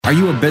Are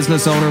you a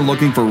business owner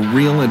looking for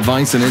real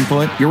advice and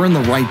input? You're in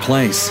the right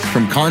place.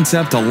 From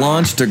concept to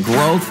launch to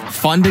growth,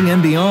 funding,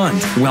 and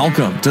beyond.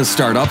 Welcome to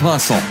Startup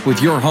Hustle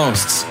with your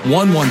hosts.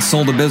 One once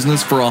sold a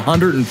business for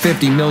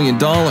 $150 million.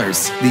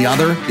 The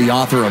other, the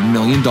author of $1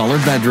 Million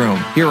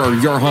Bedroom. Here are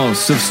your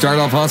hosts of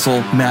Startup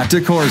Hustle, Matt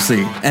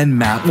DeCoursey and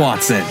Matt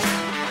Watson.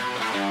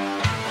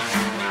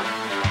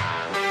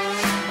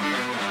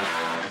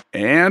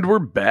 And we're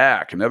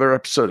back. Another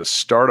episode of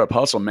Startup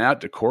Hustle.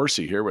 Matt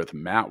DeCoursey here with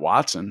Matt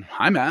Watson.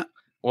 Hi, Matt.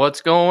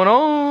 What's going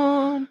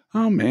on?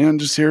 Oh, man,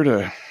 just here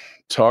to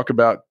talk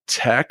about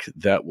tech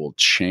that will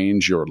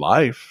change your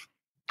life.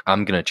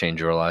 I'm going to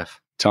change your life.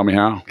 Tell me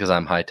how. Because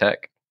I'm high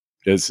tech.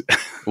 Is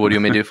What do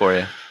you want me to do for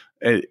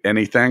you?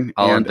 Anything?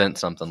 I'll invent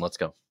something. Let's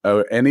go.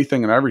 Oh,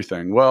 anything and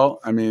everything. Well,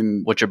 I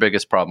mean, What's your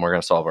biggest problem? We're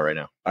going to solve it right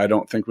now. I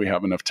don't think we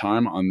have enough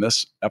time on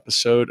this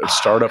episode of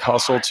Startup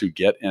Hustle to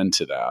get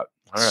into that.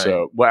 All right.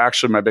 So, well,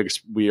 actually,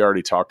 we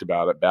already talked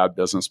about it. Bad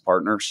business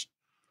partners.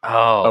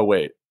 Oh,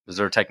 Wait. Is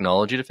there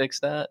technology to fix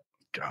that?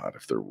 God,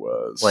 if there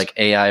was. Like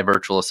AI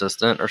virtual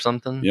assistant or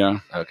something? Yeah.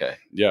 Okay.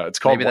 Yeah. It's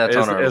called. Maybe that's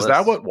on our Is list.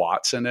 that what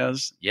Watson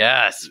is?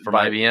 Yes, from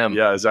IBM.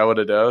 Yeah. Is that what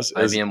it is?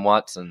 IBM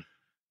Watson.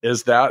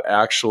 Is that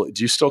actually,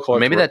 do you still collect?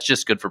 Maybe that's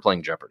just good for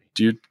playing Jeopardy.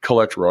 Do you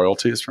collect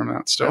royalties from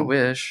that still? I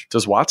wish.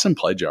 Does Watson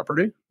play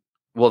Jeopardy?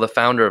 Well, the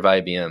founder of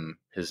IBM,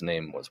 his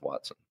name was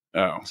Watson.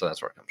 Oh, So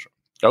that's where it comes from.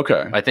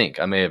 okay. I think.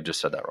 I may have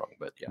just said that wrong,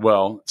 but yeah.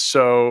 Well,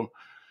 so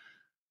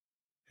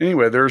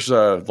anyway, there's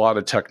a lot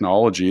of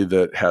technology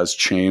that has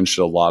changed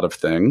a lot of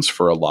things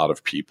for a lot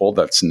of people.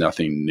 That's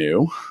nothing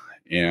new.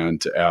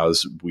 And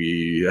as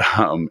we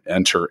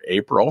enter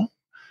April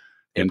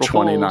in April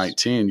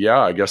 2019, yeah,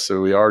 I guess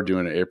so we are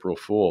doing April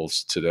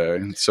Fools today.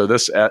 So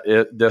this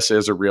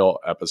is a real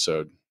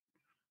episode.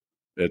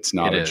 It's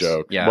not It a is,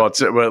 joke. yeah.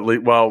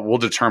 Well, we'll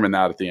determine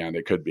that at the end.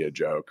 It could be a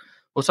joke.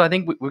 Well, so I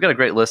think we've got a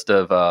great list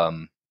of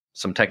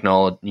some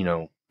technology,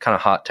 kind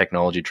of hot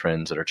technology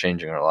trends that are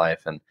changing our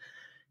life. And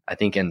I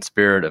think in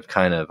spirit of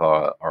kind of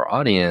our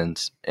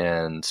audience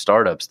and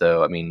startups,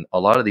 though, I mean, a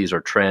lot of these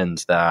are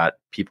trends that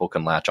people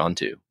can latch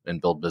onto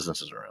and build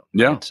businesses around.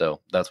 Yeah. Right?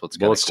 So that's what's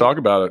Well, cool. let's talk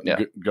about it. Yeah.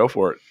 Go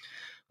for it.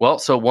 Well,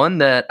 so one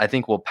that I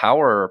think will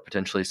power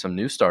potentially some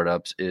new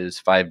startups is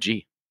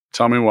 5G.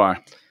 Tell me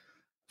why.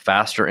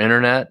 Faster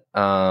internet,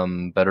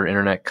 better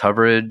internet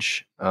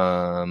coverage,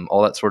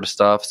 all that sort of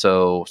stuff.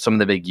 So some of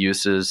the big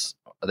uses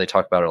they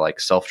talk about are like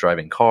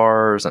self-driving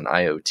cars and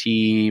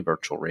IoT,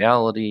 virtual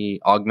reality,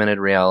 augmented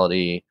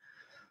reality,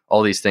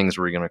 all these things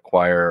where you're going to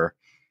require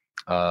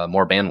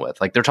more bandwidth.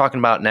 Like they're talking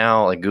about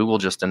now, like Google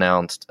just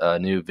announced a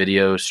new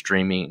video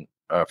streaming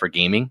for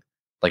gaming,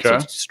 like so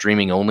it's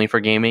streaming only for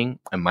gaming,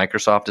 and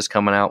Microsoft is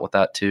coming out with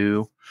that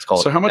too. It's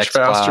called. So how much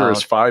xCloud. faster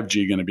is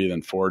 5G going to be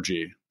than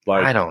 4G?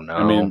 Like, I don't know.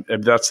 I mean,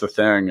 if that's the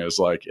thing, is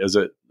like, is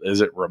it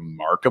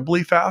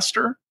remarkably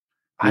faster?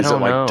 I Is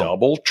don't it like know.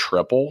 double,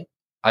 triple?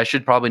 I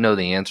should probably know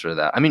the answer to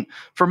that. I mean,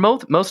 for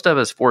most of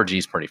us, 4G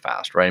is pretty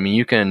fast, right? I mean,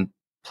 you can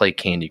play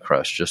Candy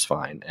Crush just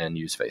fine and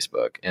use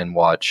Facebook and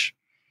watch,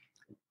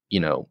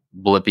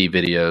 Blippi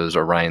videos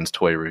or Ryan's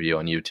toy review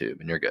on YouTube,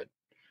 and you're good,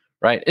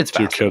 right? It's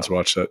Two fast kids enough.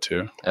 watch that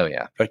too. Oh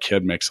yeah, That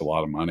kid makes a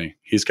lot of money.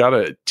 He's got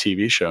a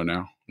TV show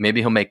now.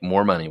 maybe he'll make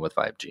more money with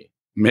 5G.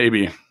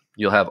 Maybe.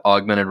 You'll have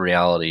augmented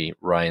reality,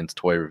 Ryan's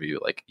toy review.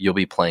 Like you'll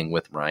be playing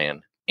with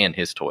Ryan and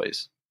his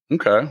toys.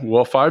 Okay.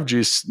 Well, 5G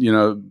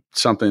is,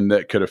 something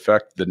that could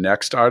affect the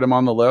next item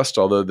on the list,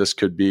 although this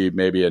could be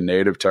maybe a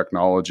native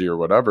technology or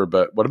whatever.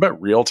 But what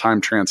about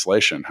real-time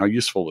translation? How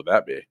useful would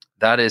that be?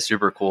 That is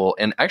super cool.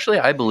 And actually,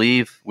 I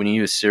believe when you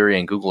use Siri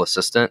and Google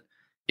Assistant,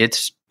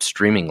 it's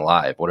streaming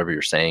live, whatever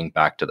you're saying,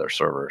 back to their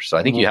server. So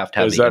I think you have to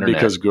have Is the that internet.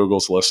 because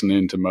Google's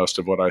listening to most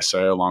of what I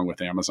say along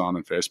with Amazon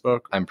and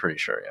Facebook? I'm pretty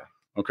sure, yeah.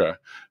 Okay.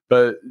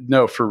 But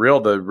no, for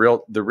real,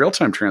 the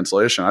real-time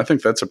translation, I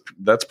think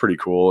that's pretty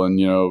cool. And,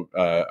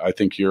 I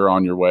think you're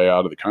on your way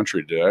out of the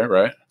country today,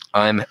 right?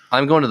 I'm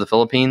going to the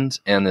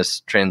Philippines, and this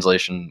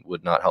translation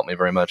would not help me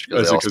very much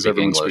because they all speak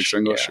everyone English. speaks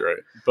English, Yeah. right?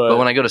 But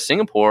when I go to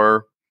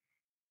Singapore,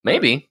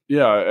 maybe.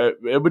 Yeah,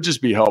 it would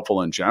just be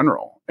helpful in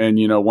general. And,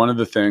 one of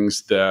the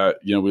things that,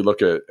 we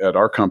look at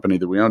our company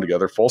that we own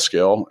together, Full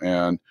Scale,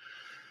 and,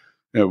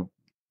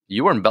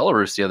 You were in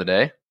Belarus the other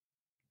day.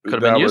 Could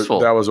have been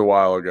useful. That was a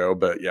while ago,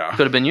 but yeah.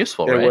 Could have been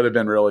useful, It right? would have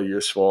been really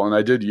useful. And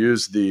I did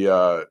use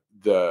the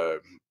Google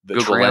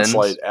Translate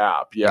Lens?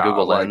 app. Yeah.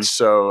 Google like Lens.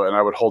 so, and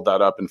I would hold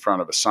that up in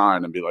front of a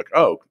sign and be like,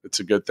 oh, it's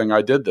a good thing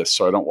I did this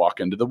so I don't walk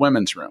into the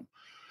women's room.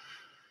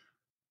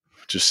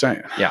 Just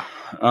saying. Yeah.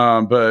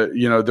 But,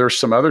 there's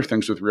some other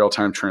things with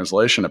real-time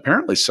translation.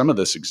 Apparently some of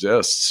this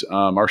exists.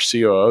 Our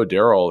COO,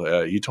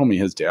 Daryl, he told me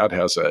his dad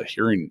has a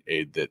hearing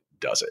aid that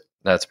does it,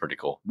 That's pretty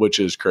cool. which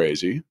is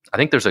crazy. I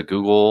think there's a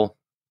Google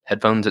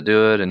headphones that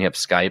do it, and you have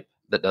Skype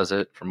that does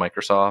it from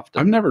Microsoft.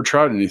 I've never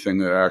tried anything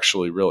that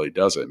actually really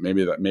does it.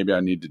 Maybe I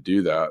need to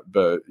do that.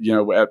 But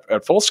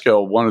at Full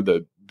Scale, one of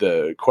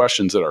the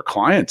questions that our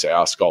clients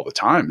ask all the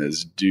time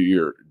is,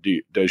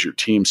 does your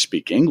team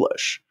speak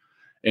English?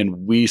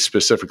 And we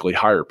specifically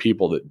hire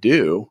people that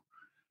do.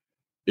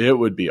 It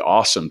would be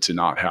awesome to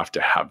not have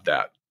to have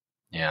that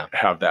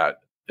have that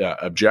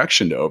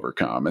objection to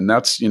overcome. And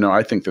that's,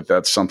 I think that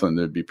that's something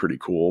that would be pretty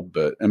cool.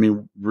 But I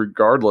mean,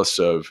 regardless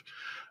of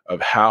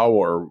how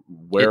or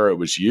where it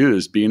was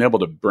used, being able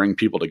to bring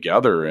people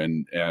together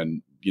and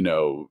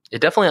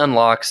it definitely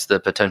unlocks the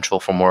potential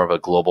for more of a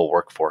global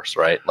workforce,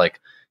 right?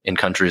 Like in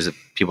countries that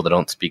people that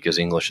don't speak as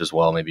English as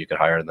well, maybe you could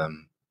hire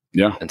them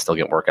and still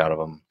get work out of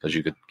them because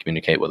you could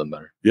communicate with them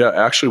better. Yeah.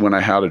 Actually, when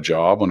I had a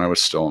job, when I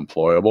was still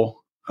employable,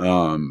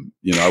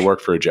 I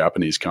worked for a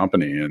Japanese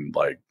company, and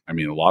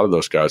a lot of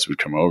those guys would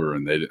come over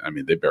and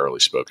they barely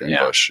spoke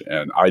English,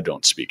 and I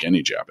don't speak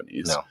any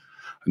Japanese. No.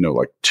 I know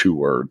like 2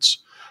 words.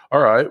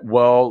 All right.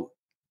 Well,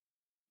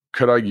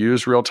 could I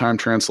use real-time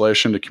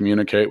translation to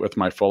communicate with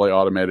my fully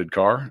automated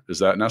car? Is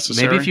that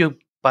necessary? Maybe if you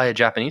buy a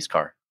Japanese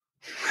car,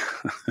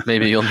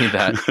 maybe you'll need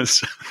that.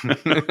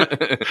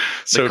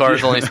 The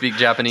cars only speak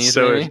Japanese.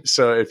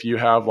 So if you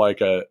have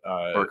like or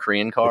a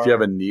Korean car, if you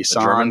have a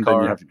Nissan, German car,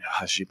 then you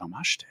have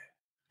hashimamashite.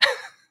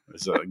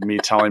 Is me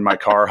telling my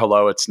car,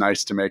 hello, it's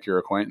nice to make your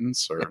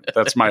acquaintance? Or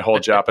that's my whole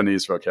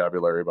Japanese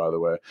vocabulary, by the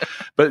way.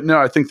 But no,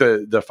 I think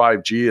the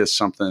 5G is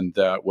something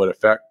that would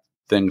affect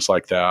things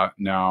like that.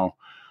 Now,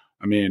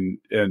 I mean,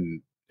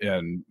 in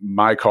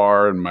my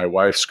car and my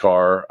wife's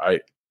car,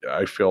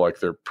 I feel like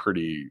they're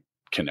pretty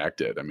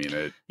connected. I mean,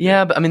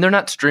 but I mean, they're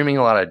not streaming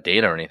a lot of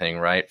data or anything,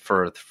 right?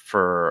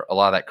 For a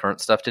lot of that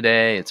current stuff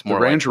today, it's more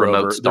like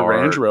remote start,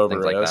 the Range Rover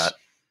things like that.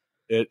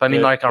 But I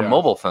mean, our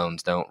mobile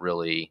phones don't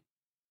really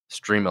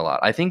stream a lot.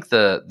 I think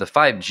the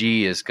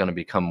 5G is going to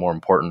become more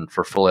important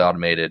for fully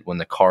automated when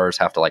the cars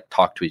have to like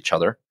talk to each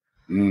other.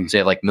 So you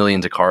have like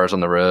millions of cars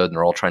on the road and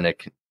they're all trying to,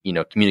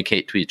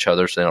 communicate to each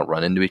other so they don't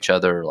run into each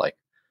other. Like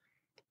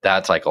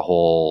that's like a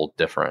whole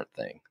different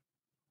thing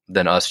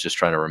than us just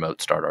trying to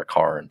remote start our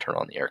car and turn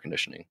on the air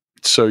conditioning.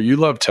 So you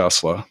love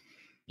Tesla.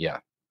 Yeah.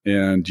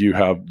 And you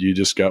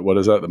just got, what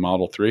is that? The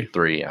Model 3?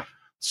 3. Yeah.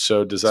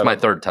 So it's my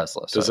third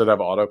Tesla. Does it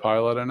have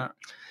autopilot in it?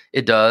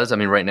 It does. I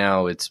mean, right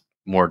now it's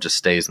more just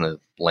stays in the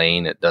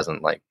lane. It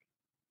doesn't like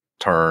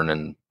turn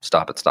and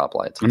stop at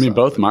stoplights. I mean,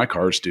 both my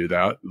cars do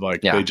that.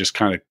 Like they just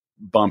kind of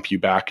bump you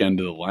back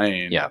into the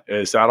lane. Yeah.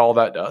 Is that all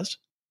that does?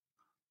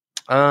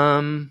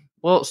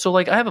 Well, so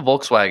like I have a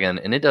Volkswagen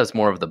and it does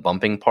more of the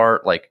bumping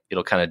part. Like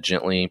it'll kind of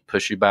gently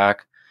push you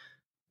back,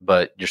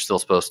 but you're still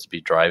supposed to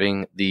be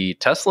driving. The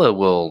Tesla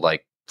will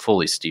like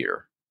fully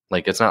steer.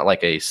 Like it's not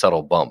like a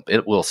subtle bump.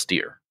 It will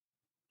steer.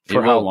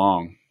 For how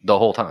long? The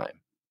whole time.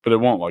 But it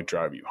won't like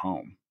drive you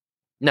home.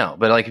 No,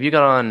 but like if you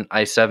got on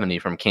I-70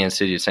 from Kansas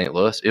City to St.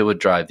 Louis, it would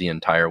drive the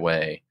entire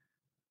way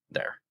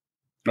there.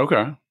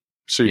 Okay.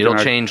 So it'll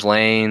change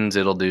lanes.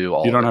 It'll do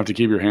all. You don't have to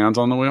keep your hands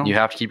on the wheel? You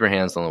have to keep your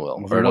hands on the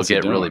wheel, or it'll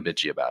get really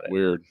bitchy about it.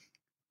 Weird.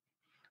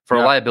 For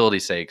reliability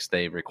sakes,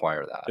 they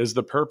require that. Is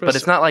the purpose? But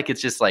it's not like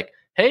it's just like,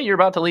 hey, you're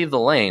about to leave the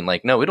lane.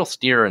 Like, no, it'll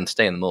steer and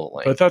stay in the middle of the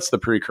lane. But that's the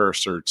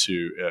precursor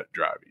to it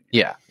driving.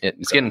 Yeah,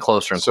 it's getting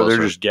closer and closer. So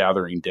they're just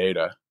gathering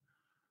data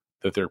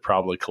that they're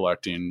probably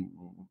collecting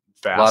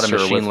faster a lot of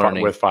machine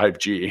learning with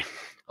 5G.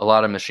 A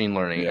lot of machine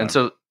learning. Yeah. And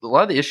so a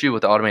lot of the issue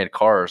with the automated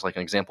cars, like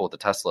an example with the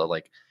Tesla,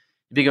 like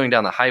you'd be going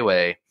down the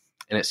highway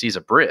and it sees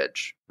a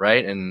bridge,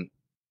 right? And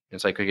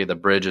it's like, okay, the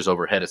bridge is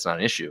overhead. It's not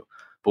an issue.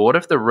 But what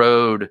if the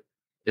road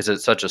is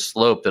at such a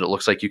slope that it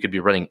looks like you could be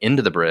running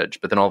into the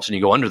bridge, but then all of a sudden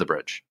you go under the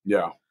bridge?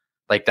 Yeah.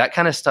 Like that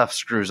kind of stuff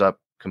screws up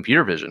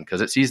computer vision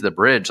because it sees the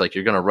bridge like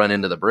you're going to run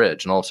into the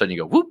bridge and all of a sudden you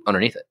go whoop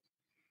underneath it.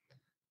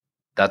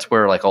 That's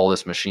where like all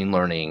this machine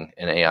learning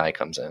and AI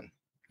comes in.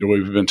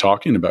 We've been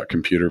talking about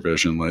computer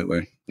vision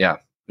lately. Yeah.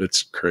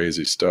 It's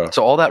crazy stuff.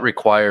 So all that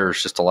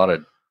requires just a lot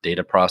of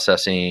data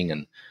processing,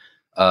 and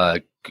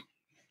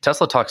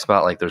Tesla talks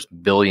about like there's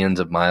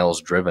billions of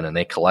miles driven and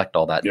they collect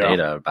all that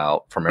data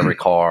from every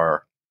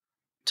car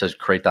to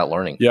create that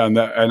learning. Yeah.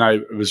 And I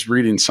was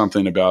reading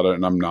something about it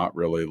and I'm not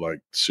really like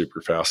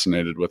super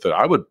fascinated with it.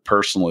 I would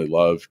personally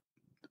love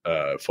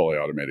a fully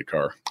automated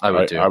car. I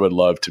would too. I would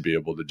love to be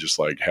able to just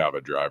like have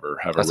a driver,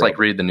 like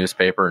read the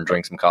newspaper and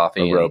drink some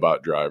coffee. A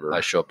robot driver.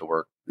 I show up to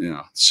work.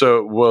 Yeah.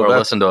 So, or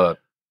listen to a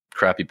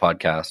crappy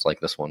podcast like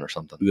this one or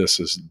something. This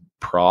is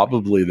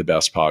probably the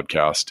best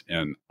podcast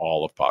in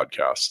all of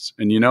podcasts.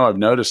 And I've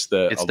noticed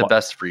that it's the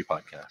best free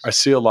podcast. I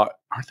see a lot.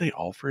 Aren't they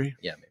all free?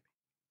 Yeah, maybe.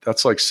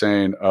 That's like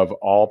saying of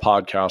all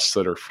podcasts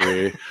that are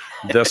free,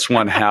 this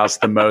one has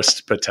the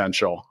most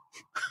potential.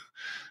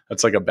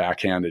 That's like a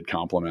backhanded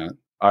compliment.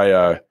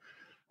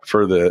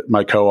 For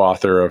my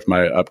co-author of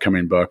my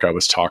upcoming book, I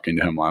was talking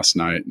to him last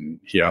night and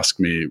he asked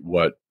me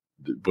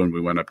when we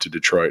went up to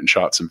Detroit and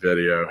shot some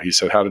video, he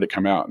said, how did it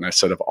come out? And I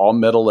said, of all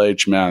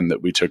middle-aged men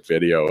that we took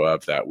video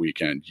of that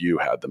weekend, you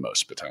had the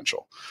most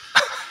potential.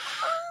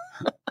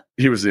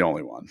 He was the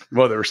only one.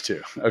 Well, there was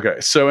 2. Okay.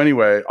 So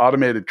anyway,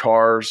 automated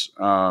cars,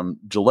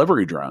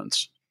 delivery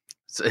drones.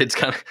 So that's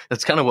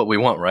kind of what we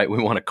want, right?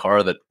 We want a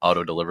car that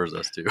auto delivers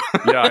us to.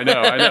 Yeah, I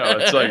know.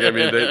 It's like, I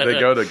mean, they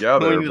go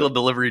together. We need a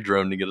delivery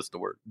drone to get us to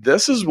work.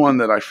 This is one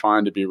that I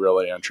find to be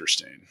really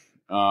interesting.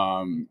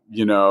 And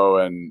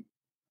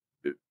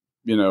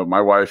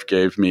my wife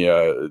gave me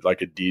a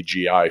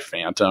DJI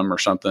Phantom or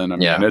something. I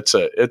mean,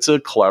 it's a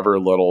clever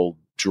little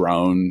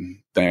drone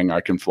thing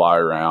I can fly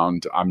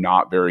around. I'm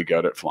not very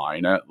good at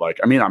flying it. Like,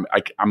 I mean,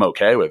 I'm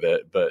okay with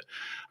it, but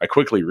I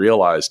quickly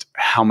realized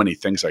how many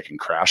things I can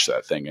crash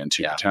that thing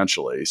into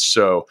potentially.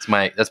 So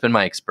that's been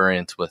my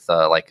experience with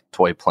like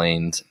toy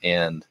planes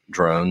and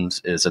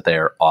drones, is that they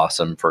are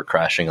awesome for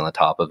crashing on the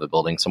top of a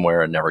building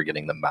somewhere and never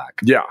getting them back.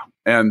 Yeah.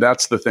 And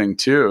that's the thing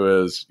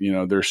too, is,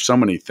 there's so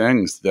many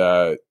things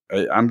that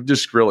I'm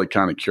just really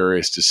kind of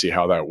curious to see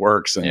how that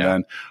works. And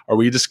then are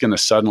we just going to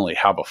suddenly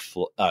have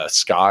a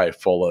sky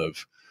full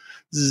of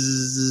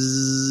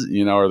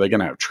are they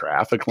going to have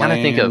traffic lanes?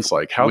 I think of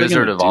like how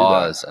Wizard of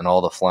Oz and all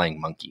the flying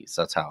monkeys.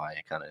 That's how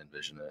I kind of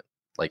envision it,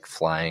 like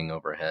flying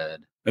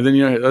overhead, and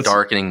then that's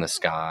darkening the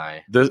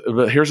sky.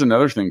 But here's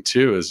another thing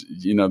too: is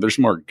there's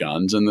more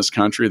guns in this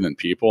country than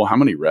people. How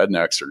many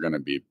rednecks are going to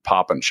be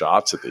popping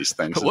shots at these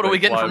things? What are we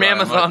getting from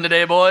Amazon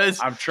today,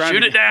 boys? I'm trying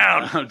Shoot it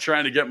down. I'm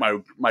trying to get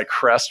my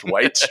Crest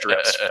white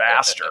strips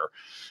faster,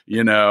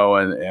 and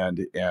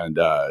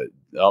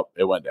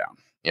it went down.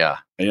 Yeah.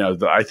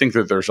 I think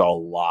that there's a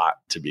lot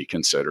to be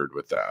considered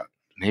with that.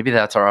 Maybe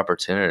that's our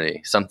opportunity.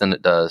 Something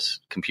that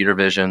does computer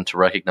vision to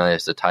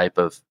recognize the type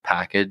of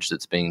package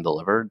that's being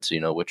delivered. So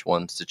you know which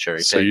ones to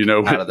cherry pick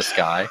out of the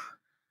sky.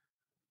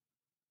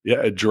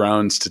 Yeah.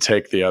 Drones to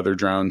take the other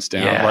drones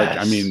down. Yes. Like,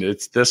 I mean,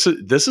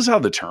 this is how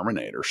the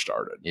Terminator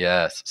started.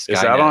 Yes. Skynet.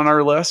 Is that on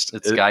our list?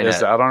 It's Skynet.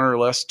 Is that on our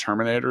list?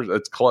 Terminator?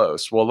 It's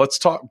close. Well, let's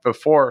talk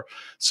before.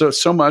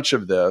 So much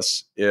of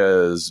this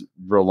is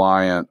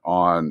reliant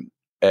on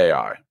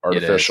AI,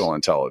 artificial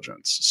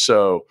intelligence.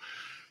 So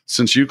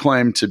since you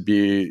claim to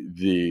be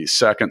the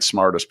second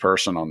smartest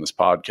person on this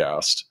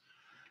podcast,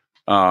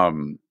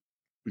 can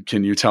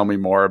you tell me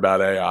more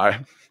about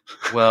AI?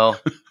 Well,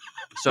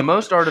 so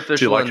most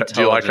artificial intelligence.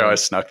 Do you like how I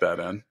snuck that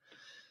in?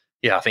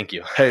 Yeah, thank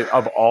you. Hey,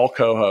 of all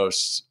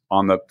co-hosts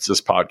on this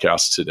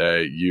podcast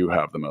today, you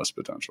have the most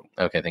potential.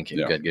 Okay, thank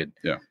you. Yeah. Good.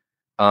 Yeah.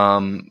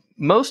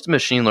 Most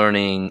machine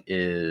learning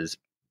is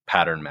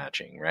pattern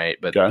matching, right?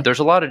 But Okay. There's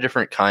a lot of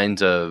different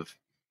kinds of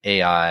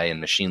AI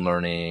and machine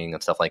learning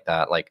and stuff like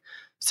that. Like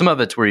some of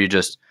it's where you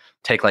just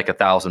take like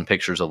 1,000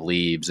 pictures of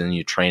leaves and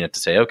you train it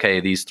to say, okay,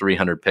 these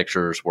 300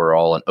 pictures were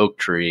all an oak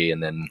tree,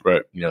 and then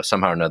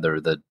somehow or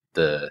another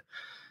the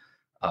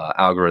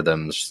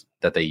algorithms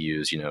that they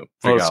use, figure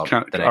out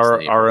the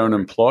next our own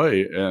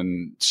employee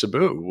in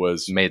Cebu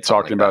was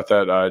talking about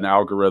that an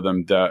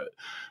algorithm that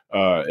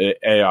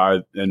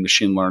AI and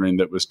machine learning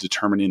that was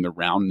determining the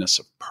roundness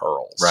of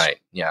pearls. Right.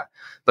 Yeah.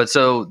 But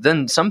so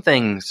then some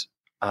things.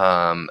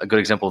 A good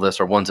example of this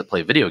are ones that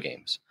play video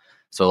games.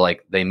 So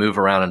like they move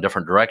around in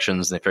different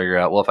directions and they figure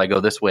out, well, if I go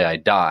this way, I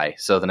die.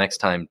 So the next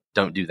time,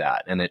 don't do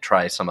that. And it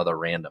tries some other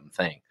random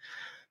thing.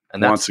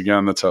 And once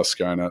again, that's how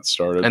Skynet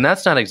started. And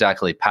that's not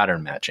exactly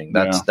pattern matching.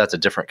 That's a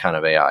different kind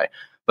of AI.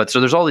 But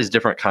so there's all these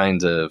different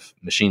kinds of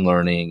machine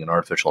learning and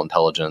artificial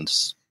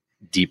intelligence,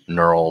 deep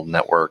neural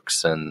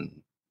networks and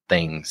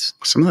things.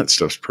 Some of that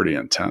stuff's pretty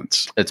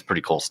intense. It's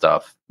pretty cool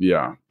stuff.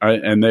 Yeah.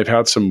 And they've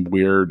had some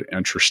weird,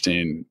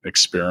 interesting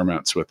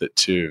experiments with it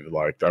too.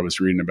 Like I was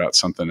reading about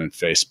something in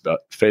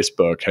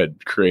Facebook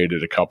had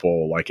created a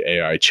couple like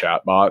AI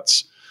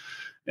chatbots,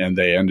 and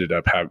they ended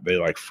up they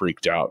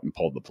freaked out and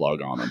pulled the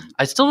plug on them.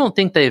 I still don't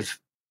think they've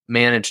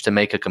managed to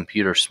make a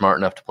computer smart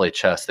enough to play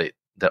chess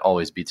that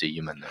always beats a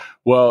human though.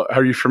 Well,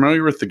 are you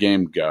familiar with the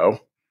game Go?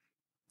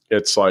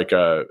 It's like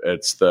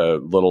it's the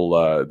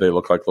little, they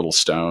look like little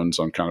stones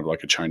on kind of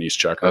like a Chinese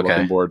checker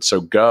looking board.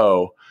 So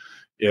Go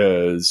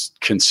is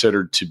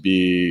considered to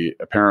be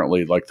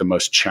apparently like the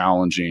most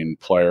challenging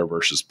player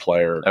versus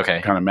player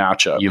kind of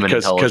matchup.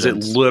 Because it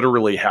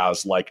literally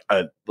has like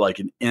an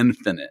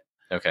infinite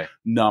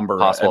number.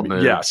 Possible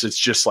moves. Yes, it's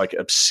just like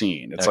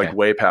obscene. It's like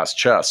way past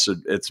chess. So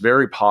it's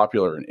very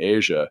popular in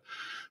Asia.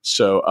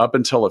 So up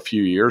until a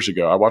few years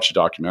ago, I watched a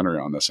documentary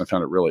on this. I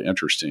found it really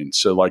interesting.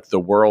 So like the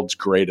world's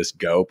greatest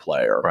Go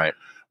player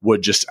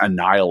would just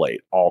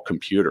annihilate all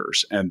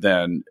computers. And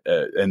then,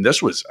 and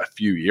this was a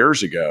few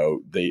years ago,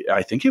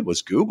 I think it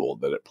was Google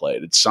that it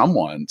played. It's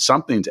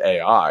something to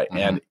AI,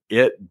 and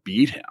it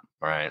beat him.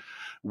 Right.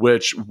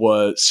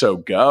 So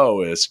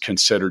Go is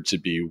considered to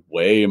be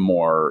way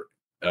more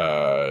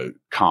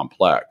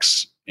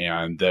complex.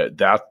 And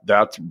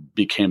that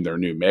became their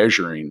new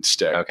measuring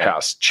stick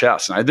past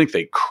chess. And I think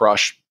they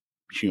crush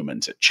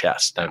humans at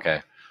chess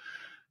now.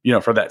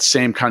 For that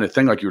same kind of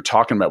thing, like you were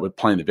talking about with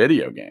playing the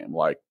video game,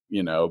 but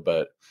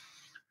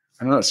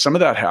I don't know, some of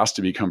that has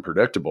to become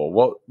predictable.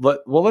 Well,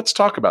 let's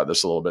talk about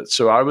this a little bit.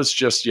 So I was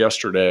just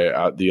yesterday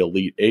at the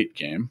Elite 8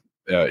 game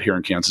here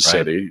in Kansas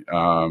City,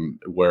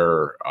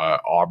 where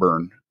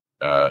Auburn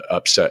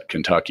upset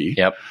Kentucky.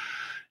 Yep.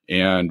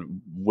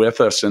 And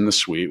with us in the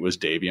suite was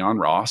Davion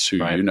Ross, who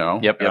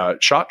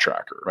Shot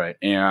Tracker. Right.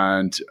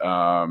 And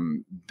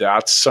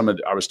that's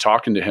I was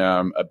talking to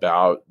him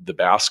about the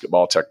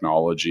basketball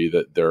technology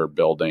that they're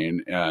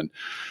building, and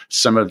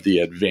some of the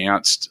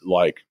advanced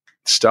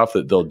stuff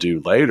that they'll do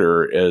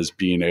later is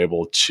being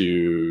able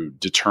to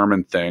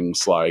determine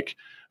things like,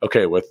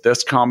 okay, with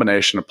this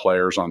combination of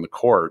players on the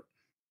court,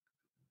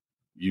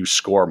 you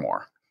score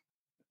more.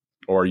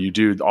 or you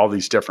do all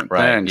these different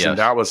Right, things. yes. And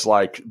that was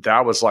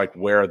like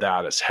where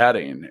that is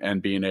heading,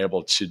 and being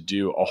able to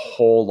do a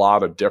whole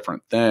lot of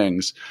different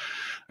things.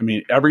 I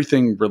mean,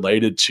 everything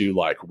related to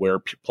like where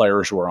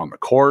players were on the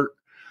court.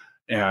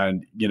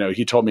 And,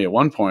 he told me at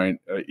one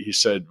point, he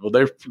said, well,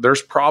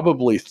 there's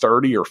probably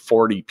 30 or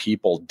 40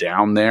 people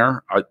down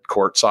there at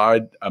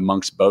courtside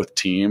amongst both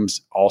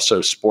teams,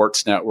 also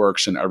sports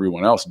networks and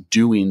everyone else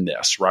doing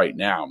this right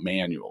now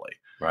manually.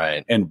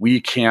 Right. And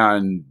we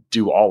can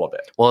do all of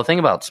it. Well, the thing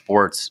about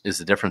sports is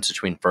the difference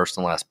between first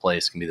and last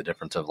place can be the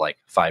difference of like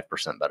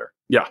 5% better.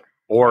 Yeah.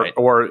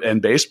 Or in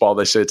baseball,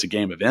 they say it's a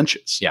game of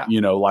inches. Yeah.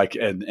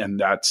 And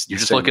that's You're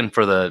just looking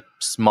for the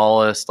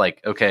smallest,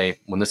 like, okay,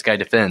 when this guy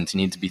defends, he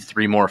needs to be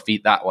 3 more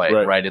feet that way,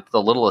 right? It's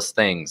the littlest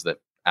things that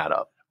add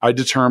up. I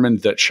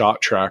determined that Shot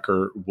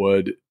Tracker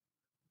would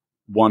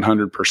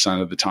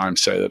 100% of the time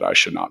say that I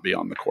should not be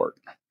on the court.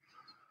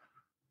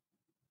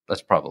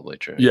 That's probably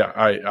true. Yeah,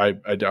 I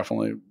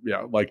definitely,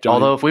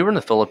 Although if we were in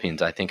the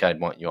Philippines, I think I'd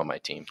want you on my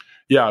team.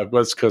 Yeah, it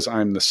was because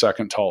I'm the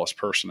second tallest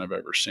person I've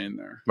ever seen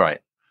there. Right.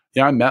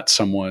 Yeah, I met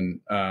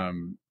someone,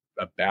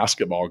 a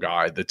basketball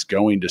guy that's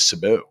going to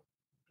Cebu.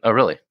 Oh,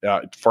 really?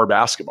 For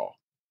basketball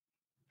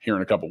here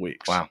in a couple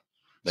weeks. Wow.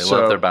 They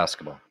love their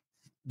basketball.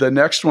 The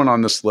next one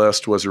on this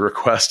list was a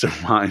request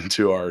of mine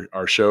to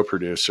our show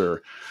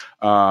producer.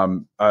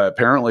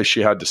 Apparently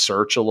she had to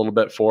search a little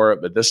bit for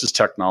it, but this is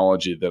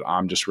technology that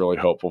I'm just really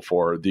hopeful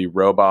for. The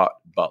robot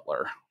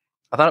butler.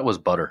 I thought it was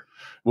butter.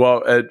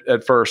 Well,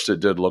 at first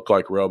it did look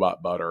like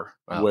robot butter,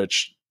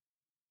 which...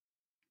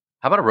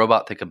 How about a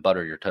robot that could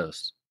butter your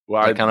toast?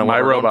 Well, my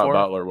robot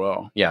butler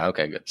will. Yeah,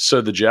 okay, good. So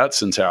the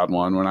Jetsons had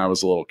one when I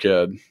was a little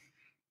kid,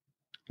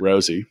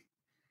 Rosie.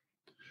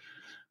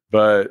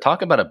 But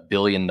talk about $1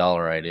 billion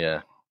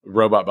idea.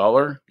 Robot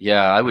butler?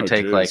 Yeah, I would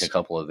take like a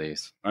couple of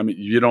these. I mean,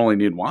 you'd only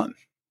need one.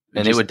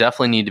 It would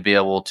definitely need to be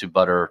able to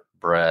butter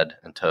bread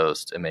and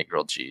toast and make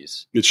grilled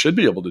cheese. It should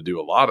be able to do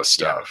a lot of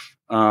stuff. Yeah.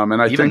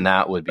 And I think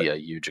that would be a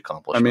huge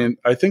accomplishment. I mean,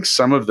 I think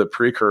some of the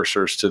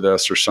precursors to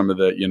this are some of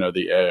the,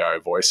 the AI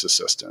voice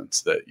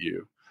assistants that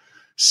you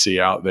see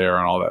out there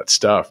and all that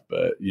stuff.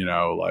 But,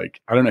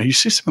 I don't know, you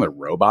see some of the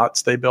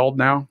robots they build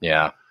now.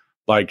 Yeah.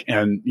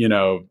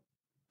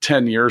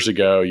 10 years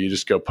ago, you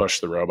just go push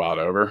the robot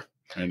over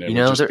and it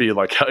would just be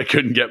like, I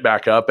couldn't get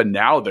back up. And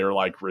now they're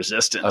like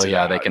resistant. Oh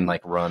yeah. They can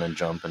like run and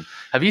jump. And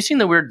have you seen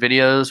the weird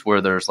videos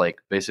where there's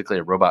like basically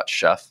a robot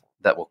chef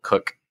that will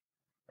cook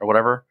or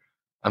whatever?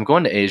 I'm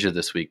going to Asia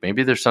this week.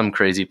 Maybe there's some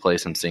crazy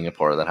place in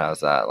Singapore that has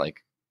that.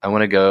 Like, I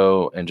want to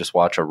go and just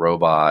watch a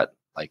robot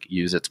like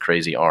use its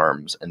crazy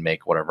arms and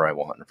make whatever I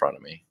want in front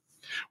of me.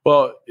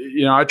 Well,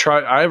 I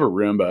have a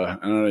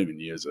Roomba and I don't even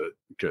use it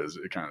because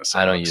it kind of sucks.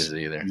 I don't use it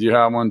either. Do you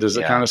have one? Does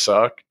it kind of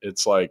suck?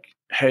 It's like,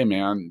 hey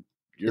man,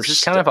 you're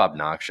just kind of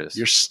obnoxious.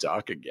 You're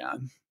stuck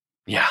again.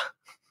 Yeah.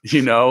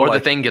 Or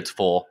the thing gets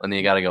full and then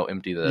you got to go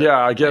empty the. Yeah,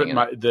 I get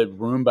it. The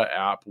Roomba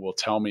app will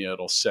tell me,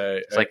 it'll say,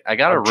 it's like, I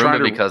got a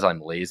Roomba because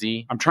I'm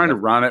lazy. I'm trying to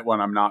run it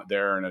when I'm not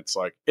there. And it's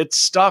like, it's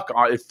stuck.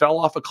 It fell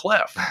off a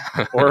cliff.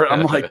 Or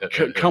I'm like,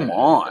 come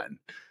on.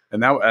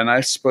 And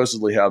I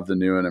supposedly have the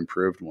new and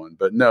improved one,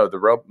 but no,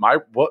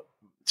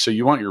 so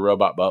you want your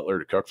robot butler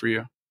to cook for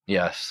you?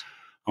 Yes.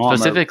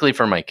 Specifically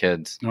for my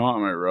kids. I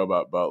want my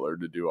robot butler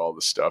to do all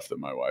the stuff that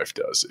my wife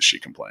does that she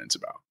complains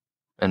about.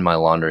 And my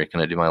laundry.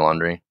 Can I do my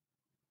laundry?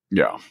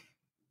 Yeah.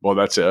 Well,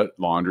 that's it.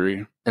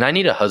 Laundry. And I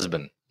need a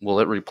husband. Will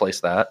it replace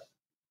that?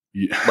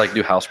 Yeah. Like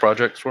do house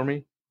projects for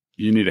me?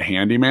 You need a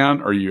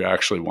handyman or you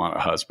actually want a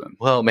husband?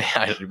 Well, man,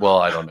 I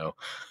don't know.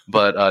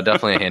 But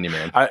definitely a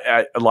handyman.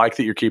 I like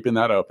that you're keeping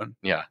that open.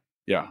 Yeah.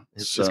 Yeah.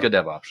 It's good to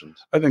have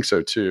options. I think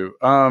so too.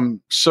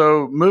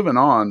 So moving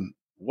on,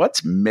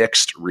 what's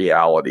mixed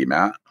reality,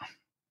 Matt?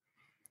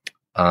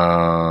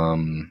 I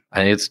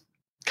think it's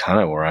kind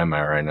of where I'm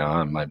at right now.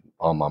 I'm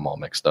all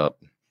mixed up.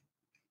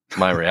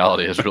 My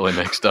reality is really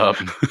mixed up.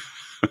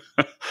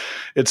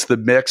 It's the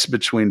mix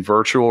between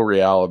virtual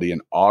reality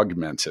and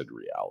augmented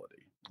reality.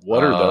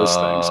 What are those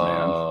things,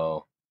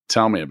 man?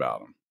 Tell me about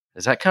them.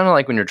 Is that kind of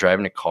like when you're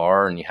driving a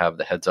car and you have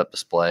the heads-up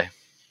display?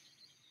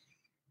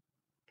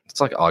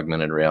 It's like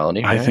augmented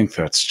reality. I think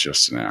that's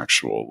just an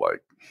actual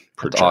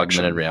projection. It's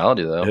augmented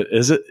reality, though.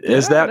 Is it?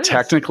 Is that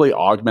technically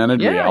augmented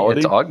reality?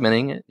 It's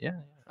augmenting it. Yeah.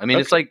 I mean,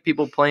 It's like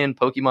people playing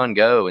Pokemon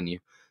Go and you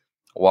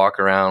walk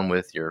around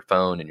with your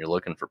phone and you're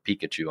looking for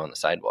Pikachu on the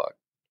sidewalk.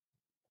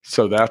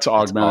 So that's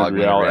augmented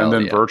reality. And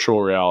then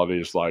virtual reality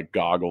is like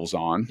goggles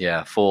on.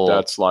 Yeah, full.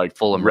 That's like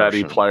full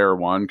Ready Player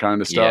One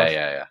kind of stuff.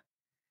 Yeah.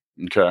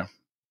 Okay.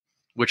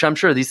 Which I'm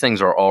sure these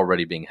things are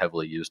already being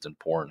heavily used in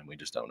porn and we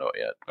just don't know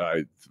it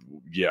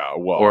yet.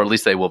 Well. Or at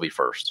least they will be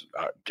first.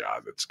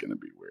 God, that's going to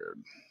be weird.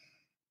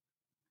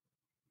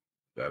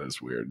 That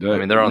is weird. I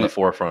mean, they're on the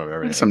forefront of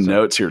everything. Some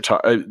notes here.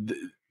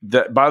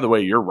 By the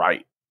way, you're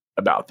right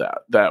about that.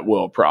 That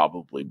will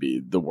probably be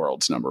the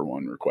world's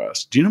 #1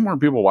 request. Do you know more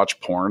people watch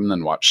porn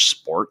than watch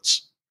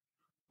sports?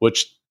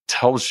 Which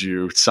tells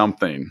you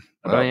something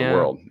about the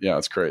world. Yeah,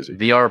 it's crazy.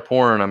 VR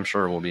porn, I'm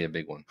sure, will be a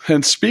big one.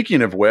 And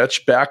speaking of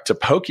which, back to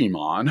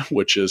Pokemon,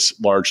 which is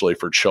largely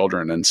for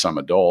children and some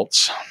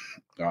adults.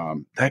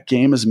 That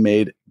game has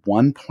made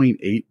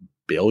 $1.8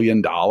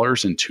 billion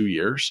in 2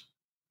 years.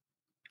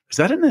 Is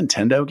that a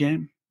Nintendo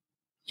game?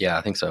 Yeah,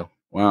 I think so.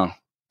 Wow.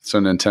 So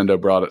Nintendo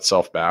brought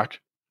itself back.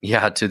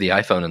 Yeah, to the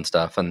iPhone and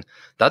stuff. And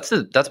that's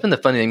been the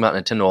funny thing about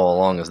Nintendo all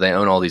along is they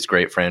own all these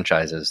great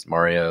franchises,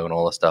 Mario and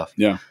all this stuff.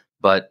 Yeah.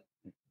 But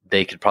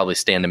they could probably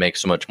stand to make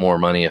so much more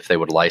money if they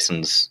would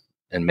license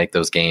and make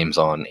those games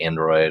on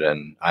Android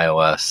and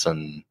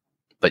iOS,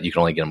 but you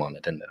can only get them on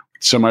Nintendo.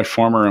 So my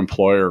former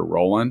employer,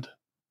 Roland,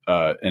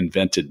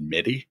 invented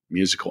MIDI,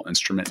 musical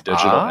instrument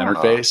digital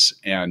interface,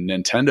 and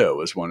Nintendo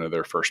was one of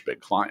their first big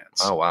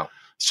clients. Oh, wow.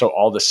 So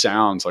all the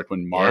sounds, like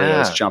when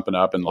Mario's jumping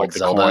up and like Old the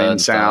Zelda coin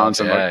and sounds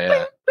stuff. and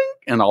like bing,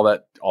 and all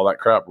that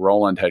crap,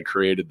 Roland had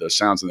created those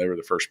sounds, and they were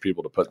the first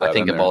people to put that in I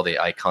think there. of all the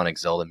iconic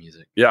Zelda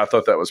music. Yeah, I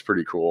thought that was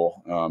pretty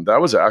cool.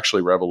 That was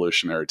actually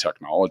revolutionary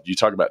technology. You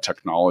talk about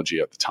technology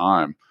at the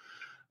time.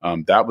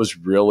 That was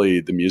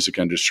really the music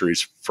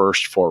industry's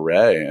first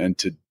foray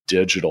into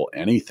digital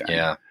anything.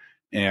 Yeah.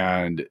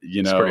 And,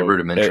 it's pretty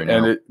rudimentary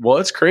now.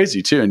 It's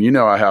crazy too. And,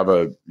 I have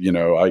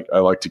I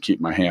like to keep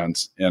my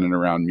hands in and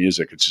around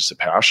music. It's just a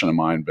passion of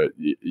mine. But,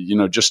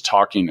 just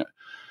talking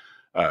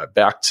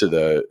back to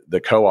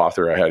the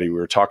co-author I had, we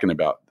were talking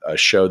about a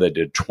show they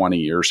did 20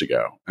 years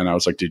ago. And I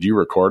was like, did you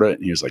record it?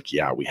 And he was like,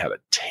 yeah, we had a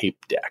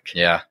tape deck.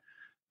 Yeah.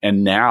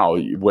 And now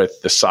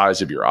with the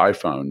size of your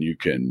iPhone, you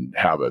can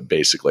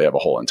basically have a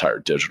whole entire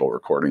digital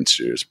recording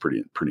studio. It's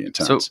pretty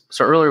intense.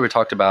 So earlier we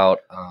talked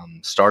about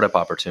startup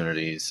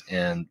opportunities,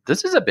 and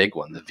this is a big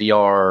one, the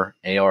VR,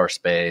 AR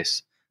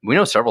space. We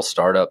know several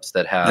startups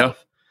that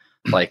have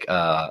like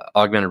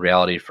augmented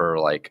reality for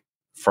like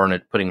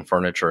putting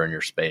furniture in your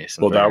space.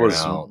 Well, that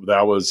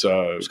was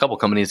there's a couple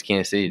companies in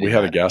Kansas City. We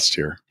had a guest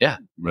here. Yeah,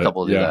 a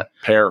couple do that.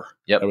 Pear.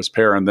 Yep. That was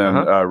Pear. And then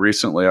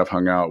recently I've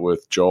hung out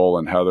with Joel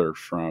and Heather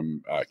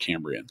from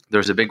Cambrian.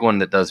 There's a big one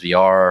that does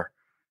VR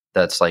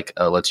that's like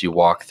lets you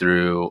walk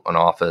through an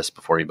office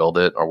before you build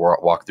it, or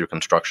walk through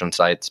construction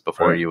sites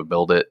before you would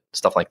build it,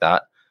 stuff like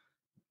that.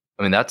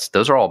 I mean,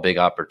 those are all big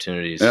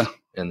opportunities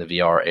in the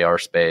VR, AR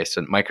space.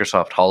 And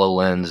Microsoft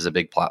HoloLens is a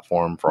big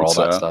platform for all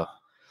that stuff.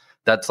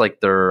 That's like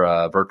their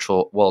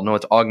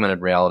it's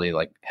augmented reality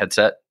like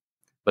headset,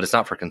 but it's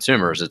not for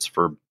consumers. It's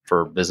for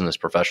business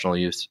professional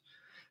use.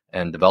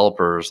 And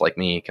developers like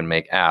me can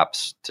make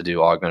apps to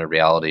do augmented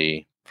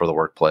reality for the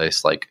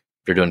workplace. Like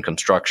if you're doing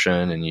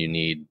construction and you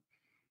need,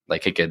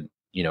 like it could,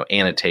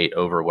 annotate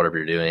over whatever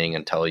you're doing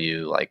and tell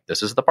you like,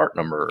 this is the part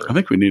number. I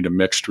think we need a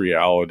mixed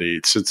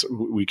reality since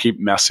we keep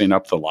messing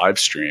up the live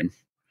stream.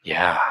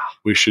 Yeah.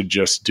 We should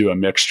just do a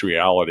mixed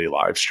reality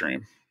live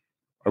stream.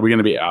 Are we going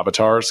to be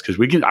avatars? Because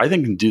I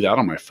think I can do that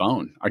on my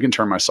phone. I can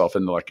turn myself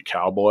into like a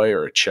cowboy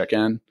or a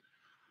chicken.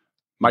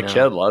 My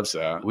kid loves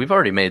that. We've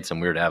already made some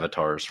weird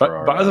avatars for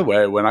our by the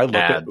way,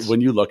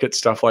 when you look at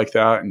stuff like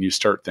that and you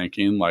start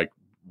thinking like,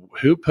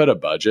 who put a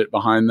budget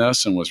behind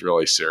this and was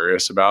really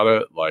serious about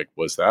it? Like,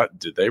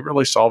 did they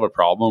really solve a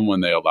problem when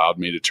they allowed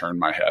me to turn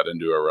my head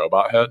into a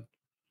robot head?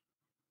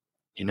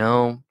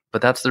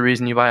 But that's the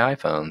reason you buy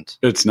iPhones.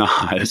 It's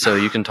not. So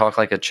you can talk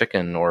like a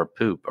chicken or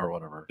poop or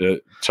whatever.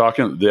 It's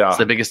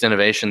the biggest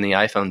innovation the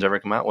iPhone's ever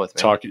come out with.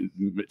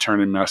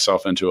 Turning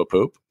myself into a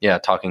poop? Yeah,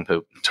 talking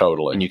poop.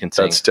 Totally. And you can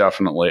sing. That's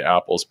definitely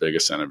Apple's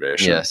biggest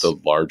innovation. Yes. The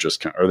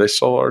largest. Are they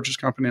still the largest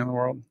company in the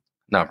world?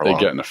 Not for long. They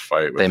get in a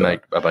fight with They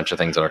make a bunch of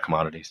things that are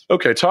commodities.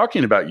 Okay,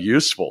 talking about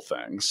useful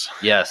things.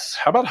 Yes.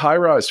 How about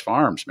high-rise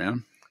farms,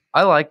 man?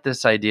 I like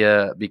this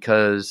idea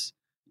because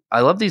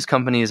I love these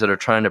companies that are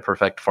trying to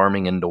perfect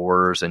farming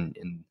indoors and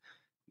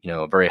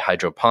very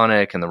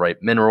hydroponic and the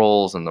right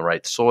minerals and the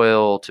right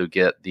soil to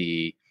get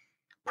the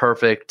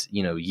perfect,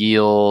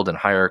 yield and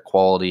higher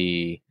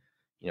quality,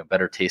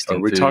 better tasting food.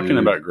 Are we talking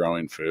about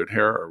growing food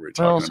here? Or are we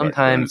talking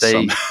sometimes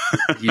they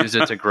use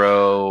it to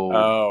grow.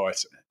 Oh, I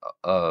see.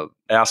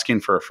 Asking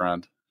for a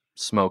friend.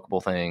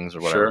 Smokable things or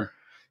whatever.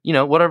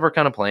 Sure. Whatever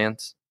kind of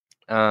plants.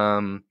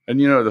 And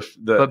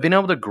but being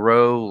able to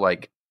grow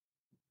like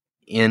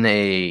in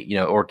a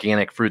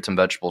organic fruits and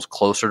vegetables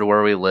closer to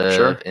where we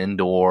live,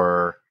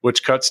 indoor,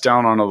 which cuts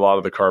down on a lot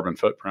of the carbon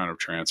footprint of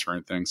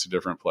transferring things to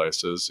different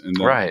places. And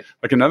then, right,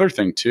 like another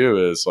thing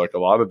too is like a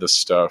lot of this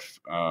stuff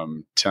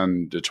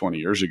 10 to 20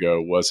 years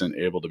ago wasn't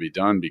able to be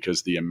done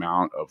because the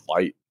amount of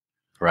light.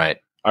 Right.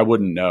 I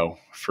wouldn't know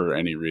for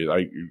any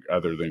reason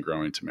other than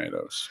growing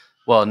tomatoes.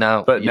 Well,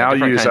 now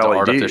you use LEDs.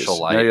 Artificial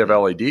light. Now you have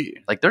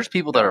LED. Like there's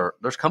people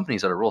there's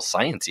companies that are real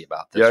sciencey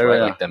about this,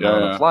 right? Like the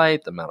amount of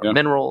light, the amount of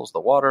minerals, the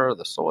water,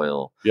 the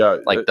soil. Yeah.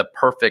 Like the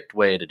perfect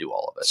way to do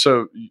all of it.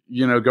 So,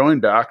 going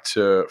back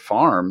to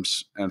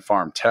farms and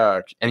farm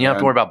tech. And you don't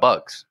have to worry about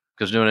bugs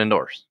because you're doing it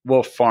indoors.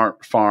 Well,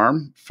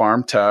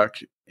 farm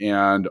tech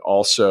and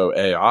also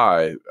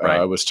AI. Right.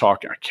 I was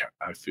talking,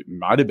 it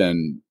might have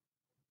been,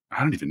 I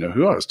don't even know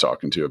who I was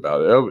talking to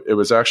about it. It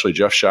was actually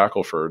Jeff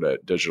Shackelford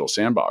at Digital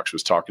Sandbox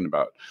was talking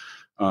about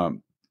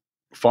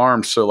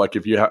farms. So like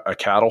if you have a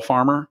cattle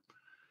farmer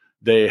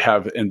they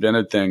have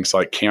invented things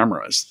like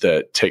cameras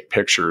that take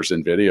pictures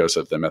and videos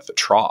of them at the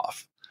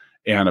trough.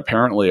 And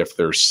apparently if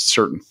there's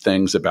certain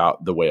things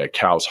about the way a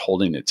cow's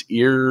holding its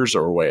ears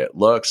or the way it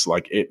looks,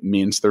 like it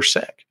means they're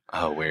sick.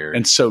 Oh, weird.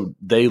 And so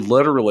they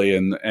literally,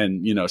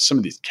 and you know, some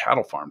of these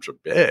cattle farms are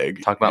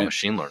big. Talk about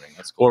machine learning.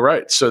 That's cool. Well,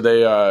 right. So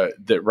they,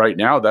 that right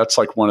now, that's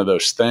like one of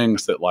those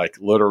things that like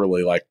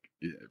literally like,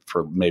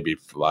 for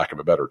lack of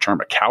a better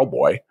term, a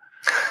cowboy,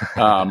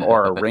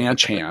 or a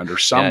ranch hand or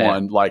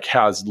someone like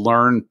has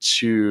learned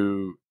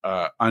to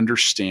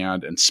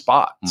understand and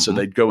spot. Mm-hmm. So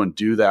they'd go and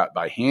do that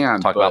by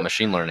hand. Talk about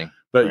machine learning.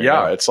 But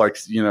yeah, it's like,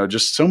 you know,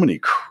 just so many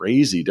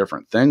crazy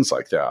different things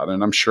like that.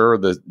 And I'm sure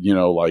that, you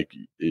know, like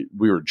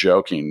we were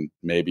joking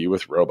maybe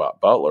with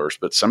robot butlers,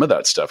 but some of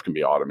that stuff can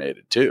be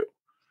automated too.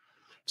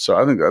 So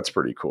I think that's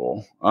pretty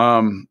cool.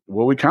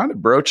 Well, we kind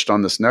of broached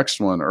on this next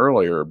one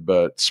earlier,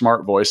 but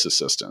smart voice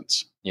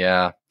assistants.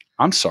 Yeah.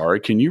 I'm sorry.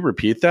 Can you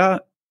repeat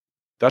that?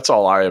 That's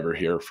all I ever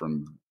hear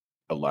from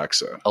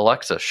Alexa.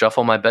 Alexa,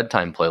 shuffle my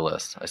bedtime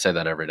playlist. I say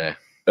that every day.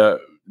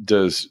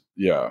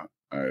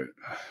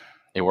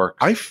 It works.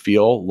 I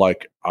feel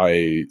like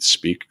I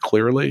speak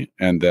clearly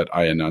and that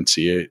I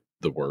enunciate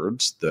the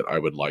words that I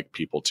would like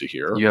people to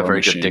hear. You have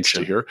very good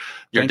diction. Your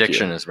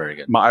diction is very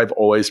good. I've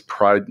always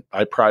pride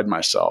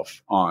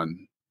myself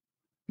on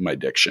my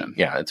diction.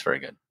 Yeah, it's very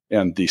good.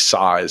 And the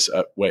size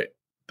of,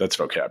 that's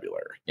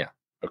vocabulary. Yeah.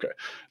 Okay.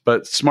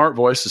 But smart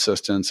voice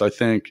assistants, I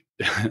think,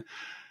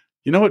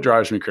 you know what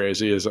drives me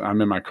crazy is I'm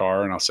in my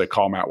car and I'll say,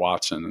 call Matt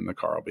Watson. And the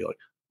car will be like,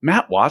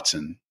 Matt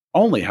Watson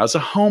only has a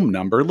home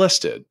number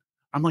listed.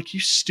 I'm like, you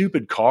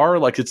stupid car.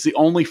 Like it's the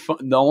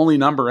only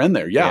number in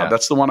there. Yeah,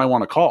 that's the one I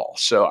want to call.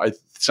 So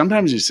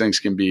sometimes these things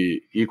can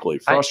be equally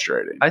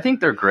frustrating. I think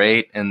they're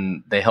great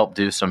and they help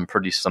do some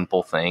pretty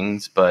simple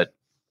things, but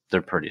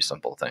they're pretty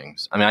simple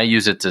things. I mean, I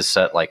use it to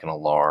set like an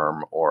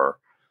alarm or,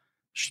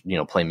 you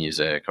know, play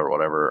music or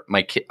whatever.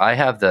 I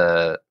have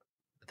the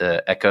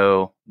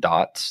Echo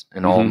Dots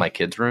in all of my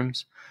kids'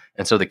 rooms.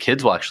 And so the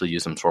kids will actually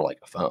use them sort of like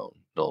a phone.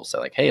 They'll say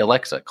like, hey,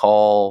 Alexa,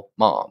 call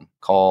mom,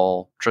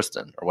 call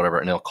Tristan or whatever.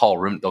 And they'll call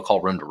room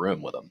to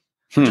room with them,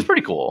 which is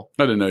pretty cool.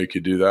 I didn't know you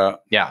could do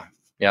that. Yeah.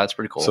 Yeah. It's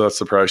pretty cool. So that's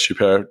the price you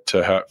pay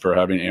for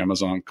having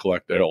Amazon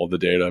collect all the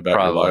data about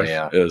your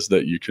life is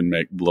that you can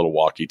make little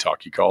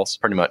walkie-talkie calls.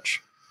 Pretty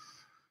much.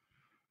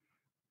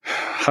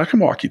 How come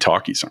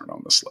walkie-talkies aren't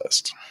on this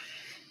list?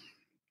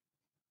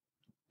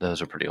 Those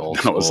are pretty old.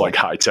 That was like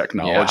high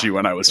technology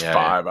when I was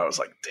 5. I was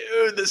like,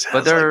 dude, this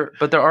has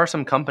but there are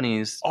some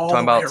companies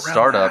talking about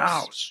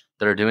startups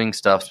that are doing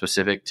stuff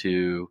specific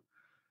to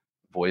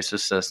voice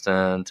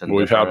assistant. And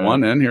we've had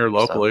one in here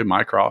locally,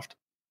 Mycroft.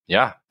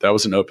 Yeah. That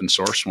was an open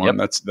source one.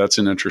 Yep. That's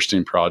an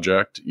interesting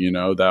project. You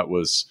know, that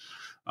was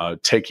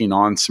taking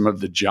on some of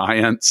the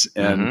giants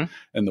in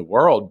the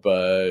world.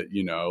 But,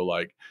 you know,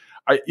 like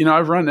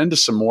I've run into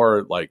some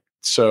more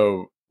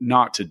so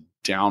not to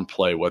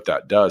downplay what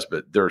that does,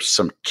 but there's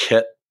some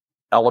kit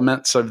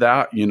elements of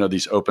that, you know,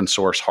 these open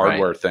source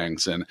hardware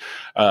things. And,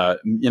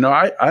 you know,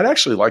 I'd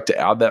actually like to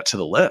add that to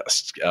the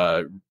list.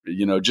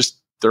 You know, just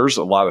there's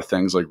a lot of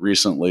things like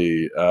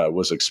recently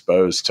was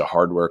exposed to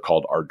hardware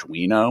called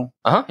Arduino.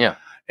 Yeah.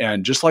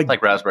 And just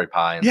like Raspberry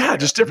Pi. And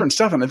just different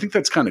stuff. And I think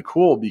that's kind of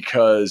cool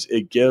because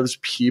it gives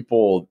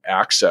people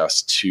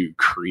access to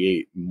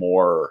create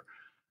more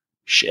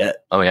shit.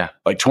 Oh yeah.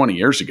 Like 20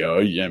 years ago,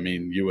 I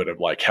mean, you would have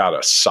like had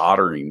a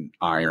soldering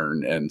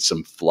iron and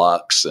some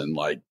flux and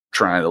like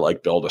trying to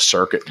like build a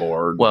circuit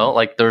board. Well,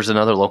 like there's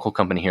another local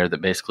company here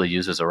that basically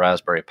uses a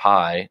Raspberry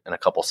Pi and a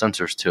couple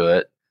sensors to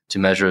it to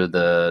measure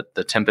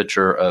the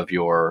temperature of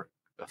your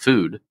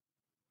food.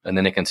 And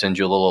then it can send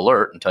you a little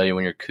alert and tell you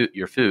when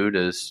your food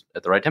is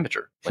at the right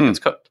temperature, like it's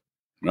cooked.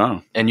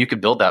 Wow. And you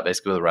could build that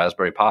basically with a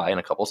Raspberry Pi and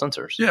a couple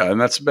sensors. Yeah,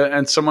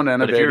 and someone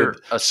innovated. But if you're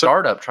a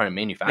startup trying to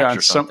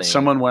manufacture something.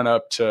 Someone went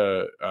up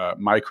to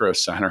Micro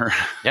Center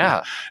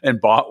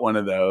and bought one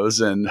of those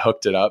and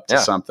hooked it up to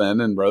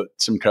something and wrote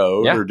some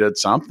code or did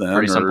something.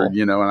 Pretty simple.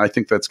 You know, and I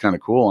think that's kind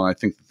of cool. And I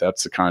think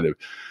that's the kind of,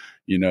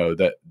 you know,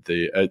 that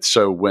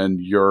so when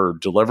your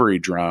delivery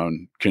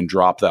drone can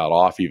drop that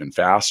off even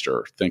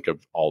faster, think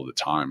of all the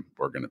time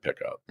we're going to pick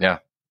up. Yeah.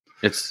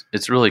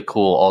 It's really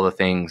cool, all the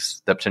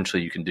things that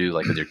potentially you can do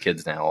like with your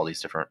kids now, all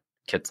these different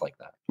kits like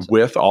that. So,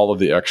 with all of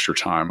the extra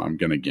time I'm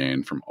going to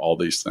gain from all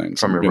these things.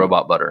 From your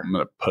robot butter. I'm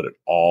going to put it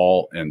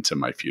all into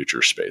my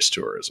future space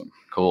tourism.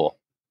 Cool.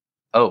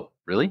 Oh,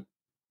 really?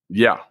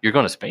 Yeah. You're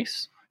going to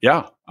space?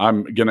 Yeah.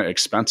 I'm going to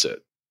expense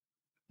it.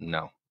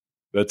 No.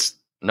 That's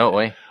no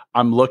way.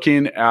 I'm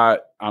looking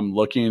at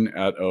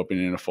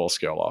opening a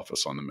full-scale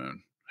office on the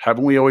moon.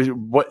 Haven't we always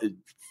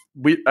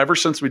ever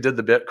since we did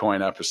the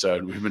Bitcoin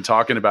episode, we've been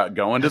talking about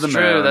going to the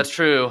moon. That's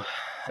true.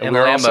 And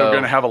we're also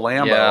going to have a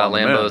Lambo. Yeah, on the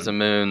Lambos moon. and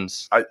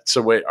moons.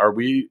 So wait, are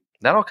we?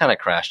 That'll kind of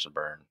crash and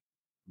burn.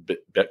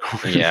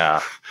 Bitcoin. Yeah.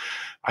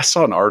 I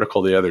saw an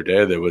article the other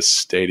day that was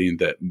stating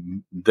that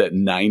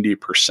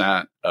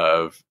 90%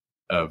 of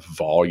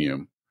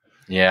volume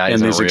Yeah,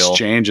 and these real.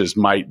 exchanges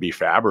might be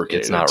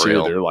fabricated. It's not too.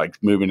 real. They're like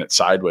moving it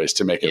sideways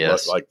to make it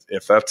Yes. look like.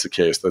 If that's the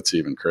case, that's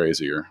even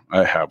crazier.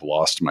 I have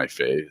lost my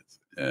faith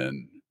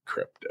in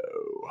crypto.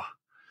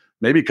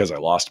 Maybe because I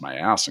lost my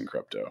ass in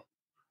crypto.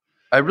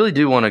 I really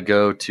do want to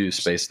go to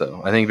space,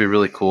 though. I think it'd be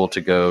really cool to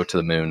go to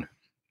the moon,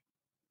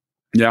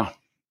 Yeah.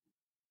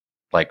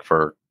 like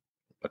for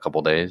a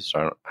couple days.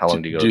 Or how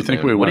long do you go? Do you to the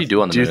think moon? we? What do you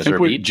do on the moon? Is there a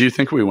beach? Do you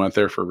think we went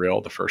there for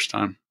real the first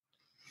time?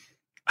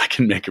 I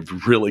can make a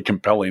really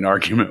compelling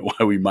argument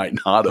why we might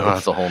not have. Oh,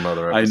 that's a whole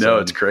nother I episode. know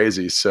it's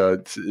crazy.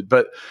 So,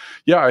 but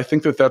yeah, I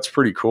think that's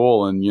pretty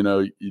cool. And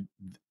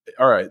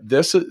all right,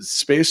 this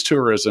space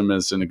tourism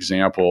is an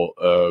example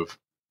of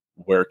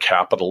where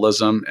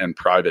capitalism and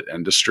private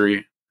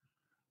industry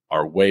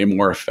are way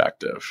more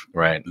effective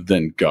right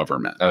than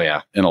government. Oh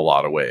yeah, in a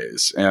lot of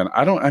ways. And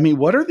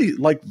what are the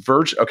like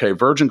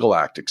Virgin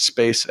Galactic,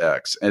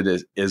 SpaceX,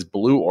 and is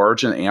Blue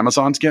Origin,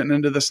 Amazon's getting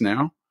into this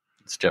now?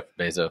 It's Jeff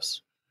Bezos.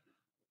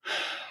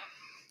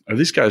 Are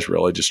these guys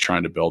really just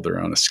trying to build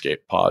their own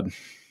escape pod?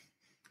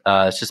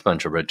 It's just a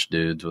bunch of rich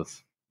dudes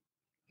with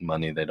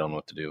money they don't know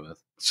what to do with.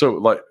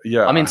 So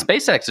I mean,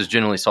 SpaceX has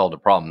generally solved a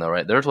problem though,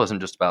 right? Theirs wasn't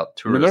just about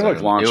tourism. they're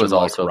like launching it was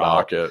also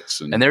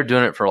rockets, and they're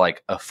doing it for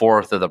like a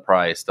fourth of the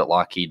price that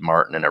Lockheed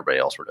Martin and everybody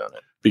else were doing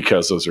it.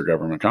 Because those are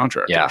government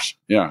contractors.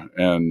 Yeah.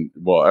 And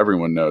well,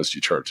 everyone knows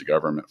you charge the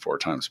government 4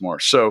 times more.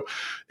 So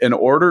in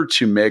order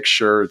to make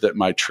sure that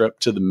my trip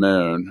to the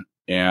moon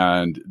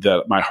and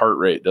that my heart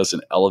rate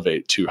doesn't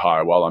elevate too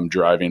high while I'm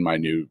driving my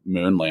new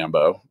moon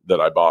Lambo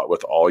that I bought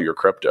with all your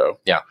crypto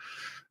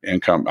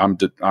income,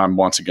 I'm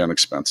once again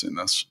expensing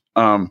this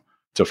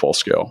to full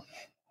scale.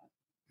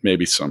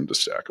 Maybe some to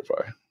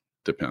Stackify.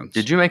 Depends.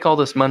 Did you make all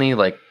this money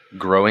like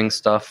growing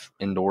stuff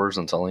indoors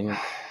and selling it?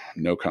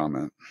 No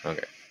comment.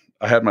 Okay.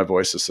 I had my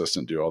voice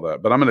assistant do all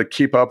that, but I'm going to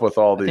keep up with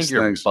all these things.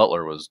 Your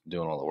butler was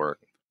doing all the work.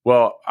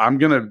 Well, I'm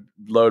going to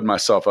load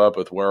myself up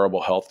with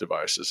wearable health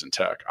devices and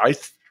tech. I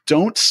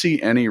don't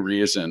see any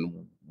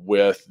reason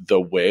with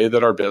the way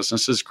that our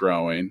business is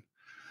growing,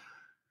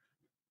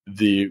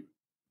 the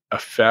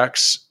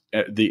effects,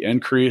 the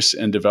increase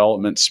in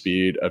development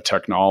speed of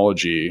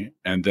technology,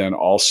 and then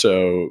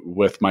also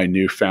with my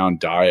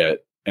newfound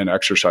diet and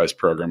exercise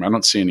program, I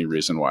don't see any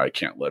reason why I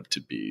can't live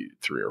to be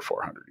 300 or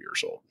 400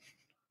 years old.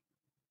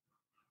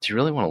 Do you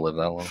really want to live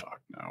that long?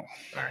 Fuck no.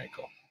 All right,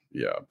 cool.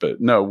 Yeah,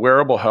 but no,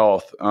 wearable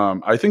health.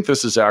 I think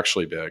this is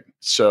actually big.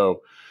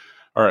 So,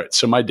 all right.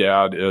 So my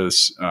dad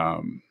is,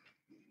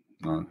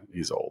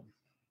 he's old.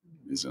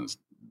 He's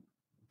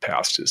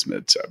past his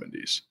mid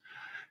 70s,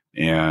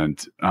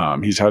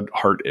 and he's had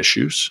heart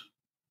issues,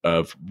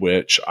 of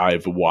which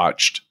I've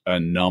watched a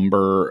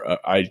number.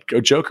 I go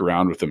joke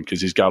around with him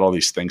because he's got all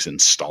these things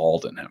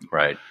installed in him.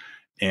 Right.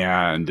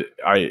 And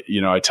I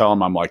tell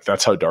him, I'm like,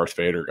 that's how Darth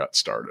Vader got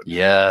started.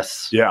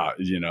 Yes. Yeah.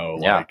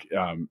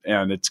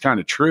 And it's kind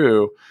of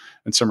true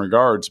in some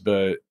regards,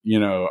 but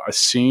I've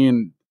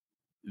seen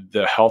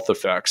the health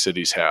effects that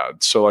he's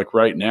had. So like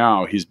right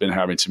now he's been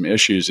having some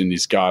issues, and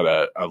he's got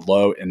a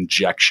low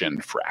ejection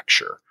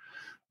fraction,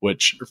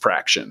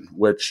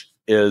 which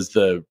is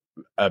the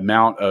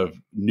amount of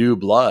new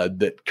blood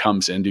that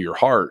comes into your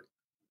heart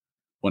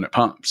when it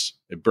pumps.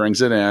 It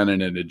brings it in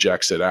and it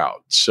ejects it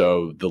out.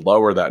 So the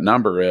lower that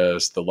number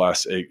is, the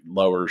less it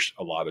lowers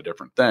a lot of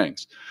different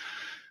things.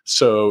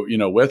 So,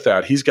 with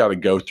that, he's got to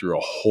go through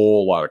a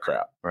whole lot of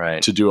crap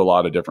to do a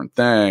lot of different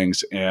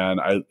things. And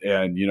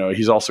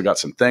he's also got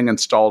some thing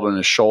installed on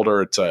his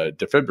shoulder. It's a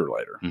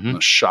defibrillator. Mm-hmm. It'll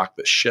shock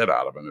the shit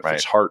out of him if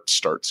his heart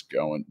starts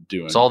doing.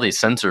 So all these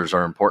sensors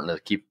are important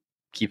to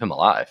keep him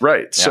alive.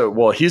 Right. Yeah.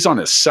 So, he's on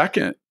his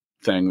second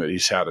thing that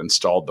he's had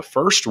installed. The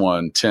first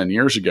one 10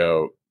 years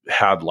ago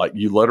had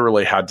you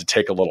literally had to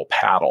take a little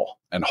paddle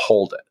and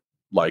hold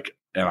it,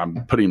 and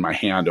I'm putting my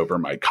hand over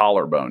my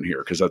collarbone here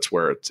because that's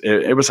where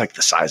it was like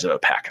the size of a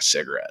pack of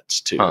cigarettes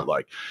too. Huh.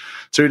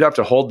 So you'd have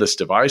to hold this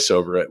device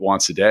over it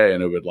once a day,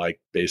 and it would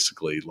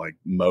basically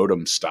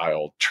modem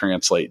style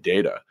translate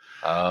data.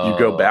 Oh. You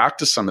go back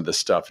to some of this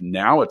stuff.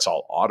 Now it's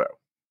all auto.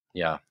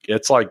 Yeah.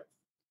 It's like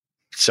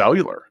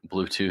cellular.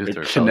 Bluetooth. It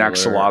or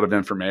connects cellular. a lot of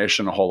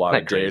information, a whole lot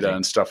of Crazy. data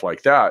and stuff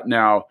like that.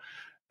 Now,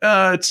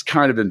 it's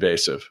kind of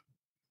invasive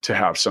to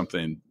have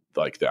something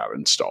like that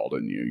installed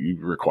in you. You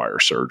require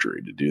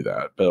surgery to do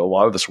that. But a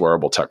lot of this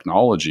wearable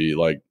technology,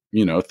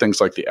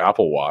 things like the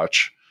Apple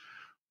Watch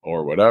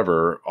or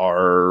whatever,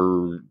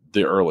 are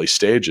the early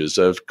stages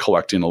of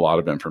collecting a lot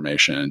of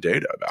information and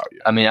data about you.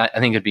 I mean, I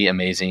think it'd be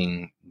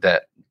amazing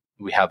that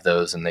we have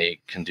those and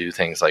they can do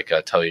things like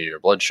tell you your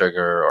blood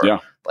sugar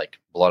or like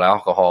blood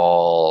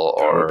alcohol,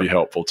 That or would be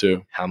helpful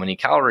too. how many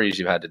calories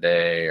you've had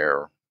today,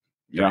 or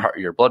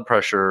your blood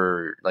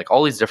pressure, like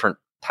all these different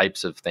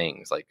types of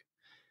things, like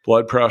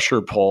blood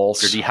pressure,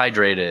 pulse. you're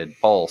dehydrated,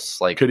 pulse,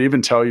 could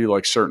even tell you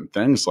certain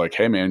things like,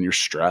 hey man, you're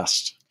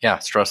stressed. Yeah,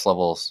 stress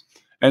levels.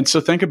 And so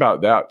think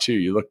about that too.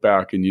 You look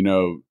back and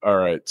all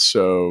right,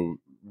 so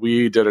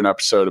we did an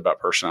episode about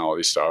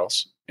personality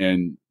styles,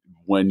 and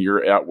when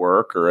you're at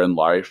work or in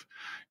life,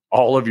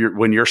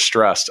 when you're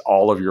stressed,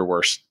 all of your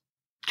worst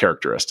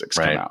characteristics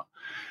come out.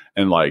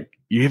 And like,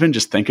 you even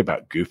just think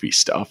about goofy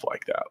stuff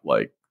like that.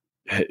 Like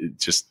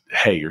just,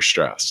 hey, you're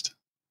stressed.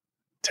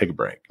 Take a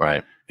break.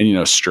 Right.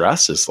 And,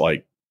 stress is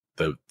like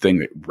the thing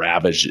that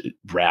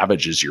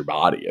ravages your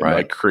body and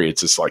like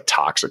creates this like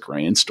toxic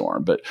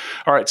rainstorm. But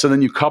all right. So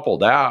then you couple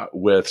that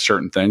with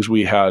certain things.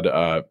 We had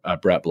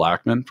Brett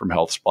Blackman from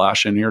Health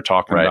Splash in here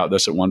talking about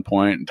this at one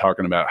point and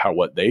talking about how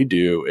what they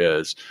do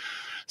is,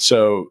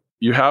 so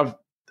you have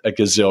a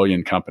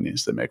gazillion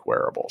companies that make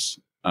wearables.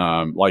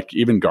 Like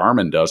even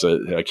Garmin does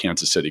it, a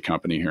Kansas City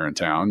company here in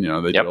town.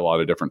 They do a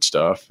lot of different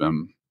stuff.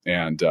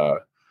 And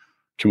can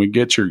we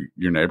get your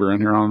neighbor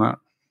in here on that?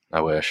 I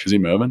wish. Is he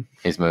moving?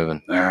 He's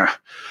moving.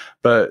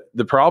 But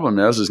the problem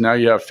is now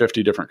you have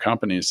 50 different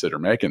companies that are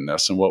making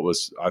this. And what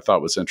I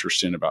thought was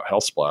interesting about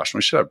Health Splash, and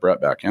we should have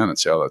Brett back in and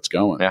see how that's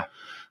going. Yeah.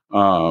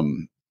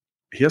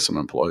 He has some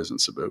employees in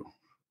Cebu.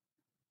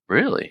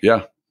 Really?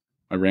 Yeah.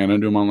 I ran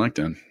into him on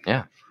LinkedIn.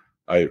 Yeah.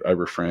 I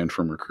refrained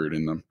from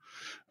recruiting them.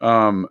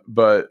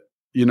 But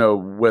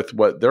with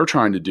what they're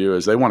trying to do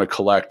is they want to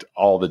collect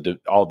all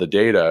the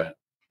data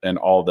and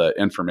all the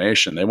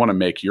information. They want to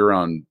make your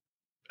own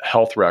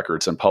health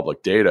records and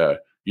public data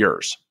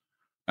yours.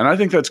 And I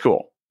think that's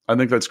cool.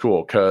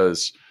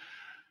 Because,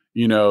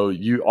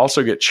 you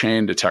also get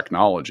chained to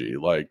technology.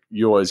 Like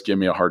you always give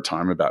me a hard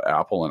time about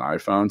Apple and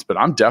iPhones, but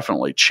I'm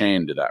definitely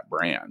chained to that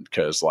brand.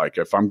 Cause like,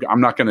 if I'm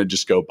not going to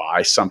just go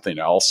buy something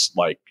else,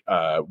 like,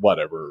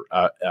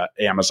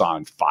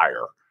 Amazon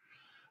Fire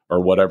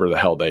or whatever the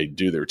hell they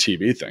do their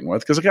TV thing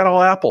with, because I got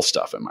all Apple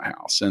stuff in my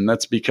house. And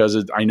that's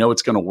because I know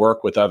it's going to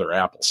work with other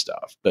Apple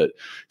stuff. But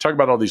talk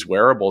about all these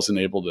wearables and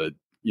able to,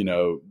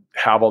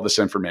 have all this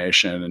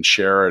information and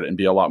share it and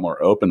be a lot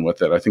more open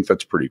with it. I think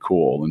that's pretty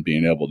cool, and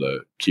being able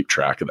to keep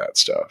track of that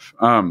stuff.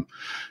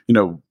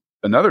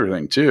 Another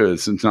thing too,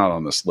 is it's not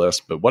on this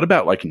list, but what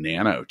about like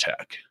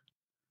nanotech?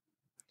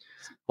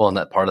 Well, and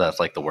that part of that's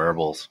like the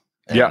wearables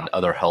and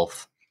other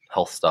health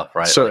stuff,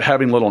 right? So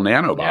having little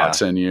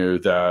nanobots in you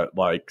that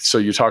like, so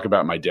you talk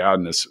about my dad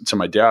and this. So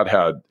my dad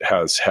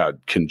has had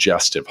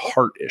congestive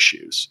heart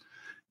issues.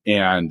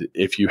 And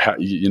if you have,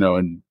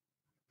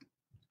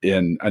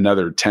 in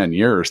another 10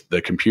 years,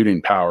 the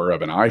computing power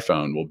of an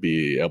iPhone will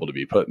be able to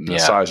be put in the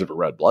size of a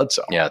red blood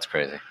cell. Yeah, it's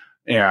crazy.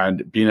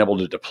 And being able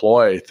to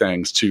deploy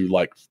things to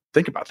like,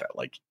 think about that,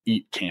 like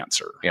eat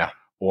cancer. Yeah.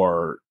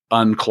 Or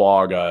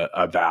unclog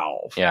a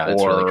valve. Yeah,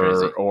 it's really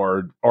crazy.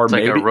 Or it's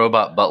maybe like a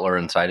robot butler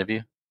inside of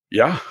you.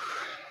 Yeah.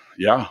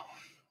 Yeah.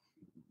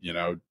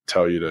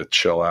 Tell you to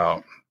chill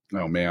out.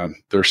 Oh man,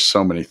 there's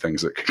so many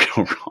things that could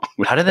go wrong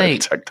with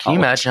technology. Can you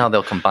imagine how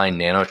they'll combine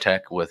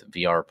nanotech with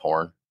VR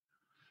porn?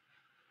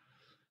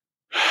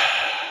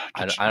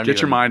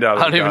 Get your mind out of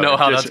the gutter. I don't even know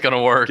how that's going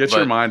to work. Get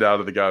your mind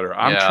out of the gutter.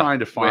 I'm trying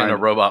to find a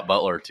robot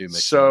butler too.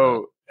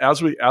 So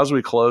as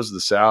we close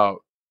this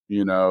out,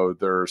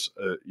 there's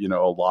a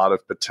lot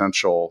of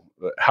potential.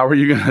 How are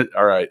you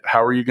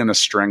going to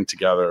string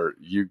together?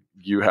 You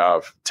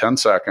have 10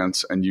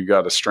 seconds and you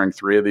got to string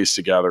 3 of these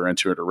together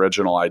into an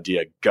original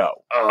idea.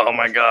 Go. Oh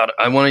my God.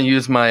 I want to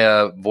use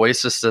my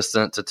voice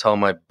assistant to tell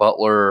my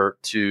butler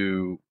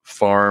to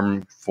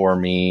farm for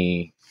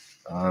me,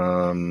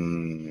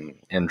 and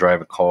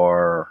drive a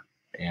car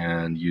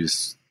and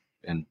use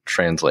and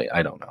translate.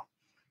 I don't know.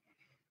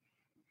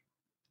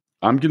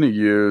 I'm going to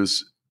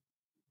use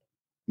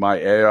my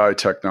AI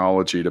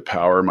technology to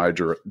power my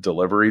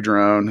delivery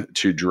drone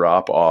to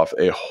drop off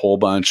a whole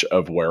bunch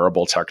of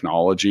wearable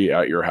technology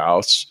at your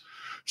house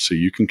so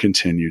you can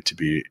continue to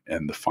be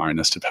in the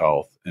finest of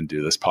health and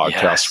do this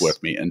podcast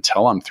with me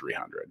until I'm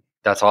 300.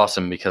 That's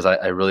awesome, because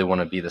I really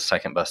want to be the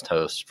second best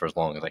host for as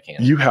long as I can.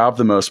 You have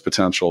the most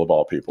potential of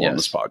all people on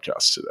this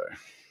podcast today.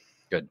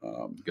 Good.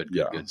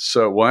 Good.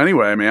 So, well,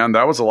 anyway, man,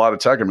 that was a lot of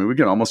tech. I mean, we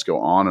can almost go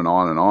on and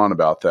on and on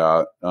about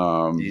that.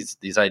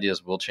 These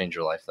ideas will change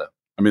your life, though.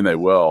 I mean, they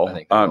will. I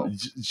think they will.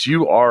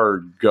 You are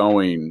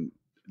going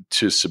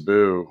to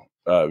Cebu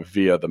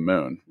via the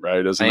moon,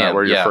 right? Isn't that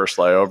where your first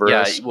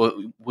layover is? Yeah. Well,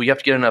 you have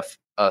to get enough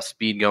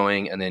speed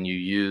going, and then you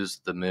use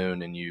the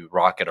moon and you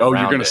rocket around it. Oh,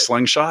 you're going to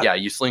slingshot? Yeah,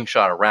 you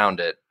slingshot around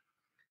it.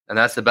 And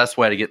that's the best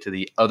way to get to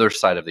the other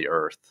side of the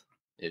Earth,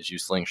 is you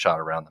slingshot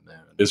around the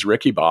moon. Is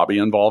Ricky Bobby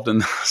involved in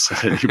this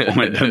at any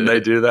point? Didn't they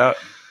do that?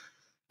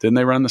 Didn't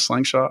they run the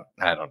slingshot?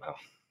 I don't know.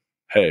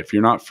 Hey, if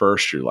you're not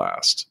first, you're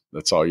last.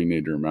 That's all you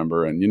need to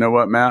remember. And you know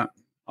what, Matt?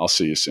 I'll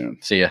see you soon.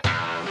 See ya.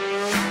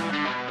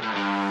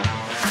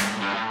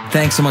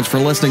 Thanks so much for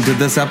listening to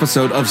this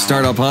episode of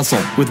Startup Hustle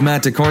with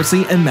Matt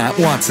DeCoursey and Matt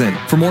Watson.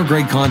 For more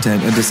great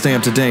content and to stay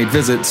up to date,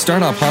 visit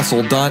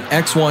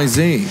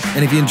startuphustle.xyz.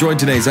 And if you enjoyed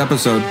today's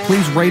episode,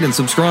 please rate and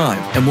subscribe.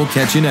 And we'll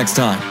catch you next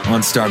time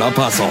on Startup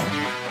Hustle.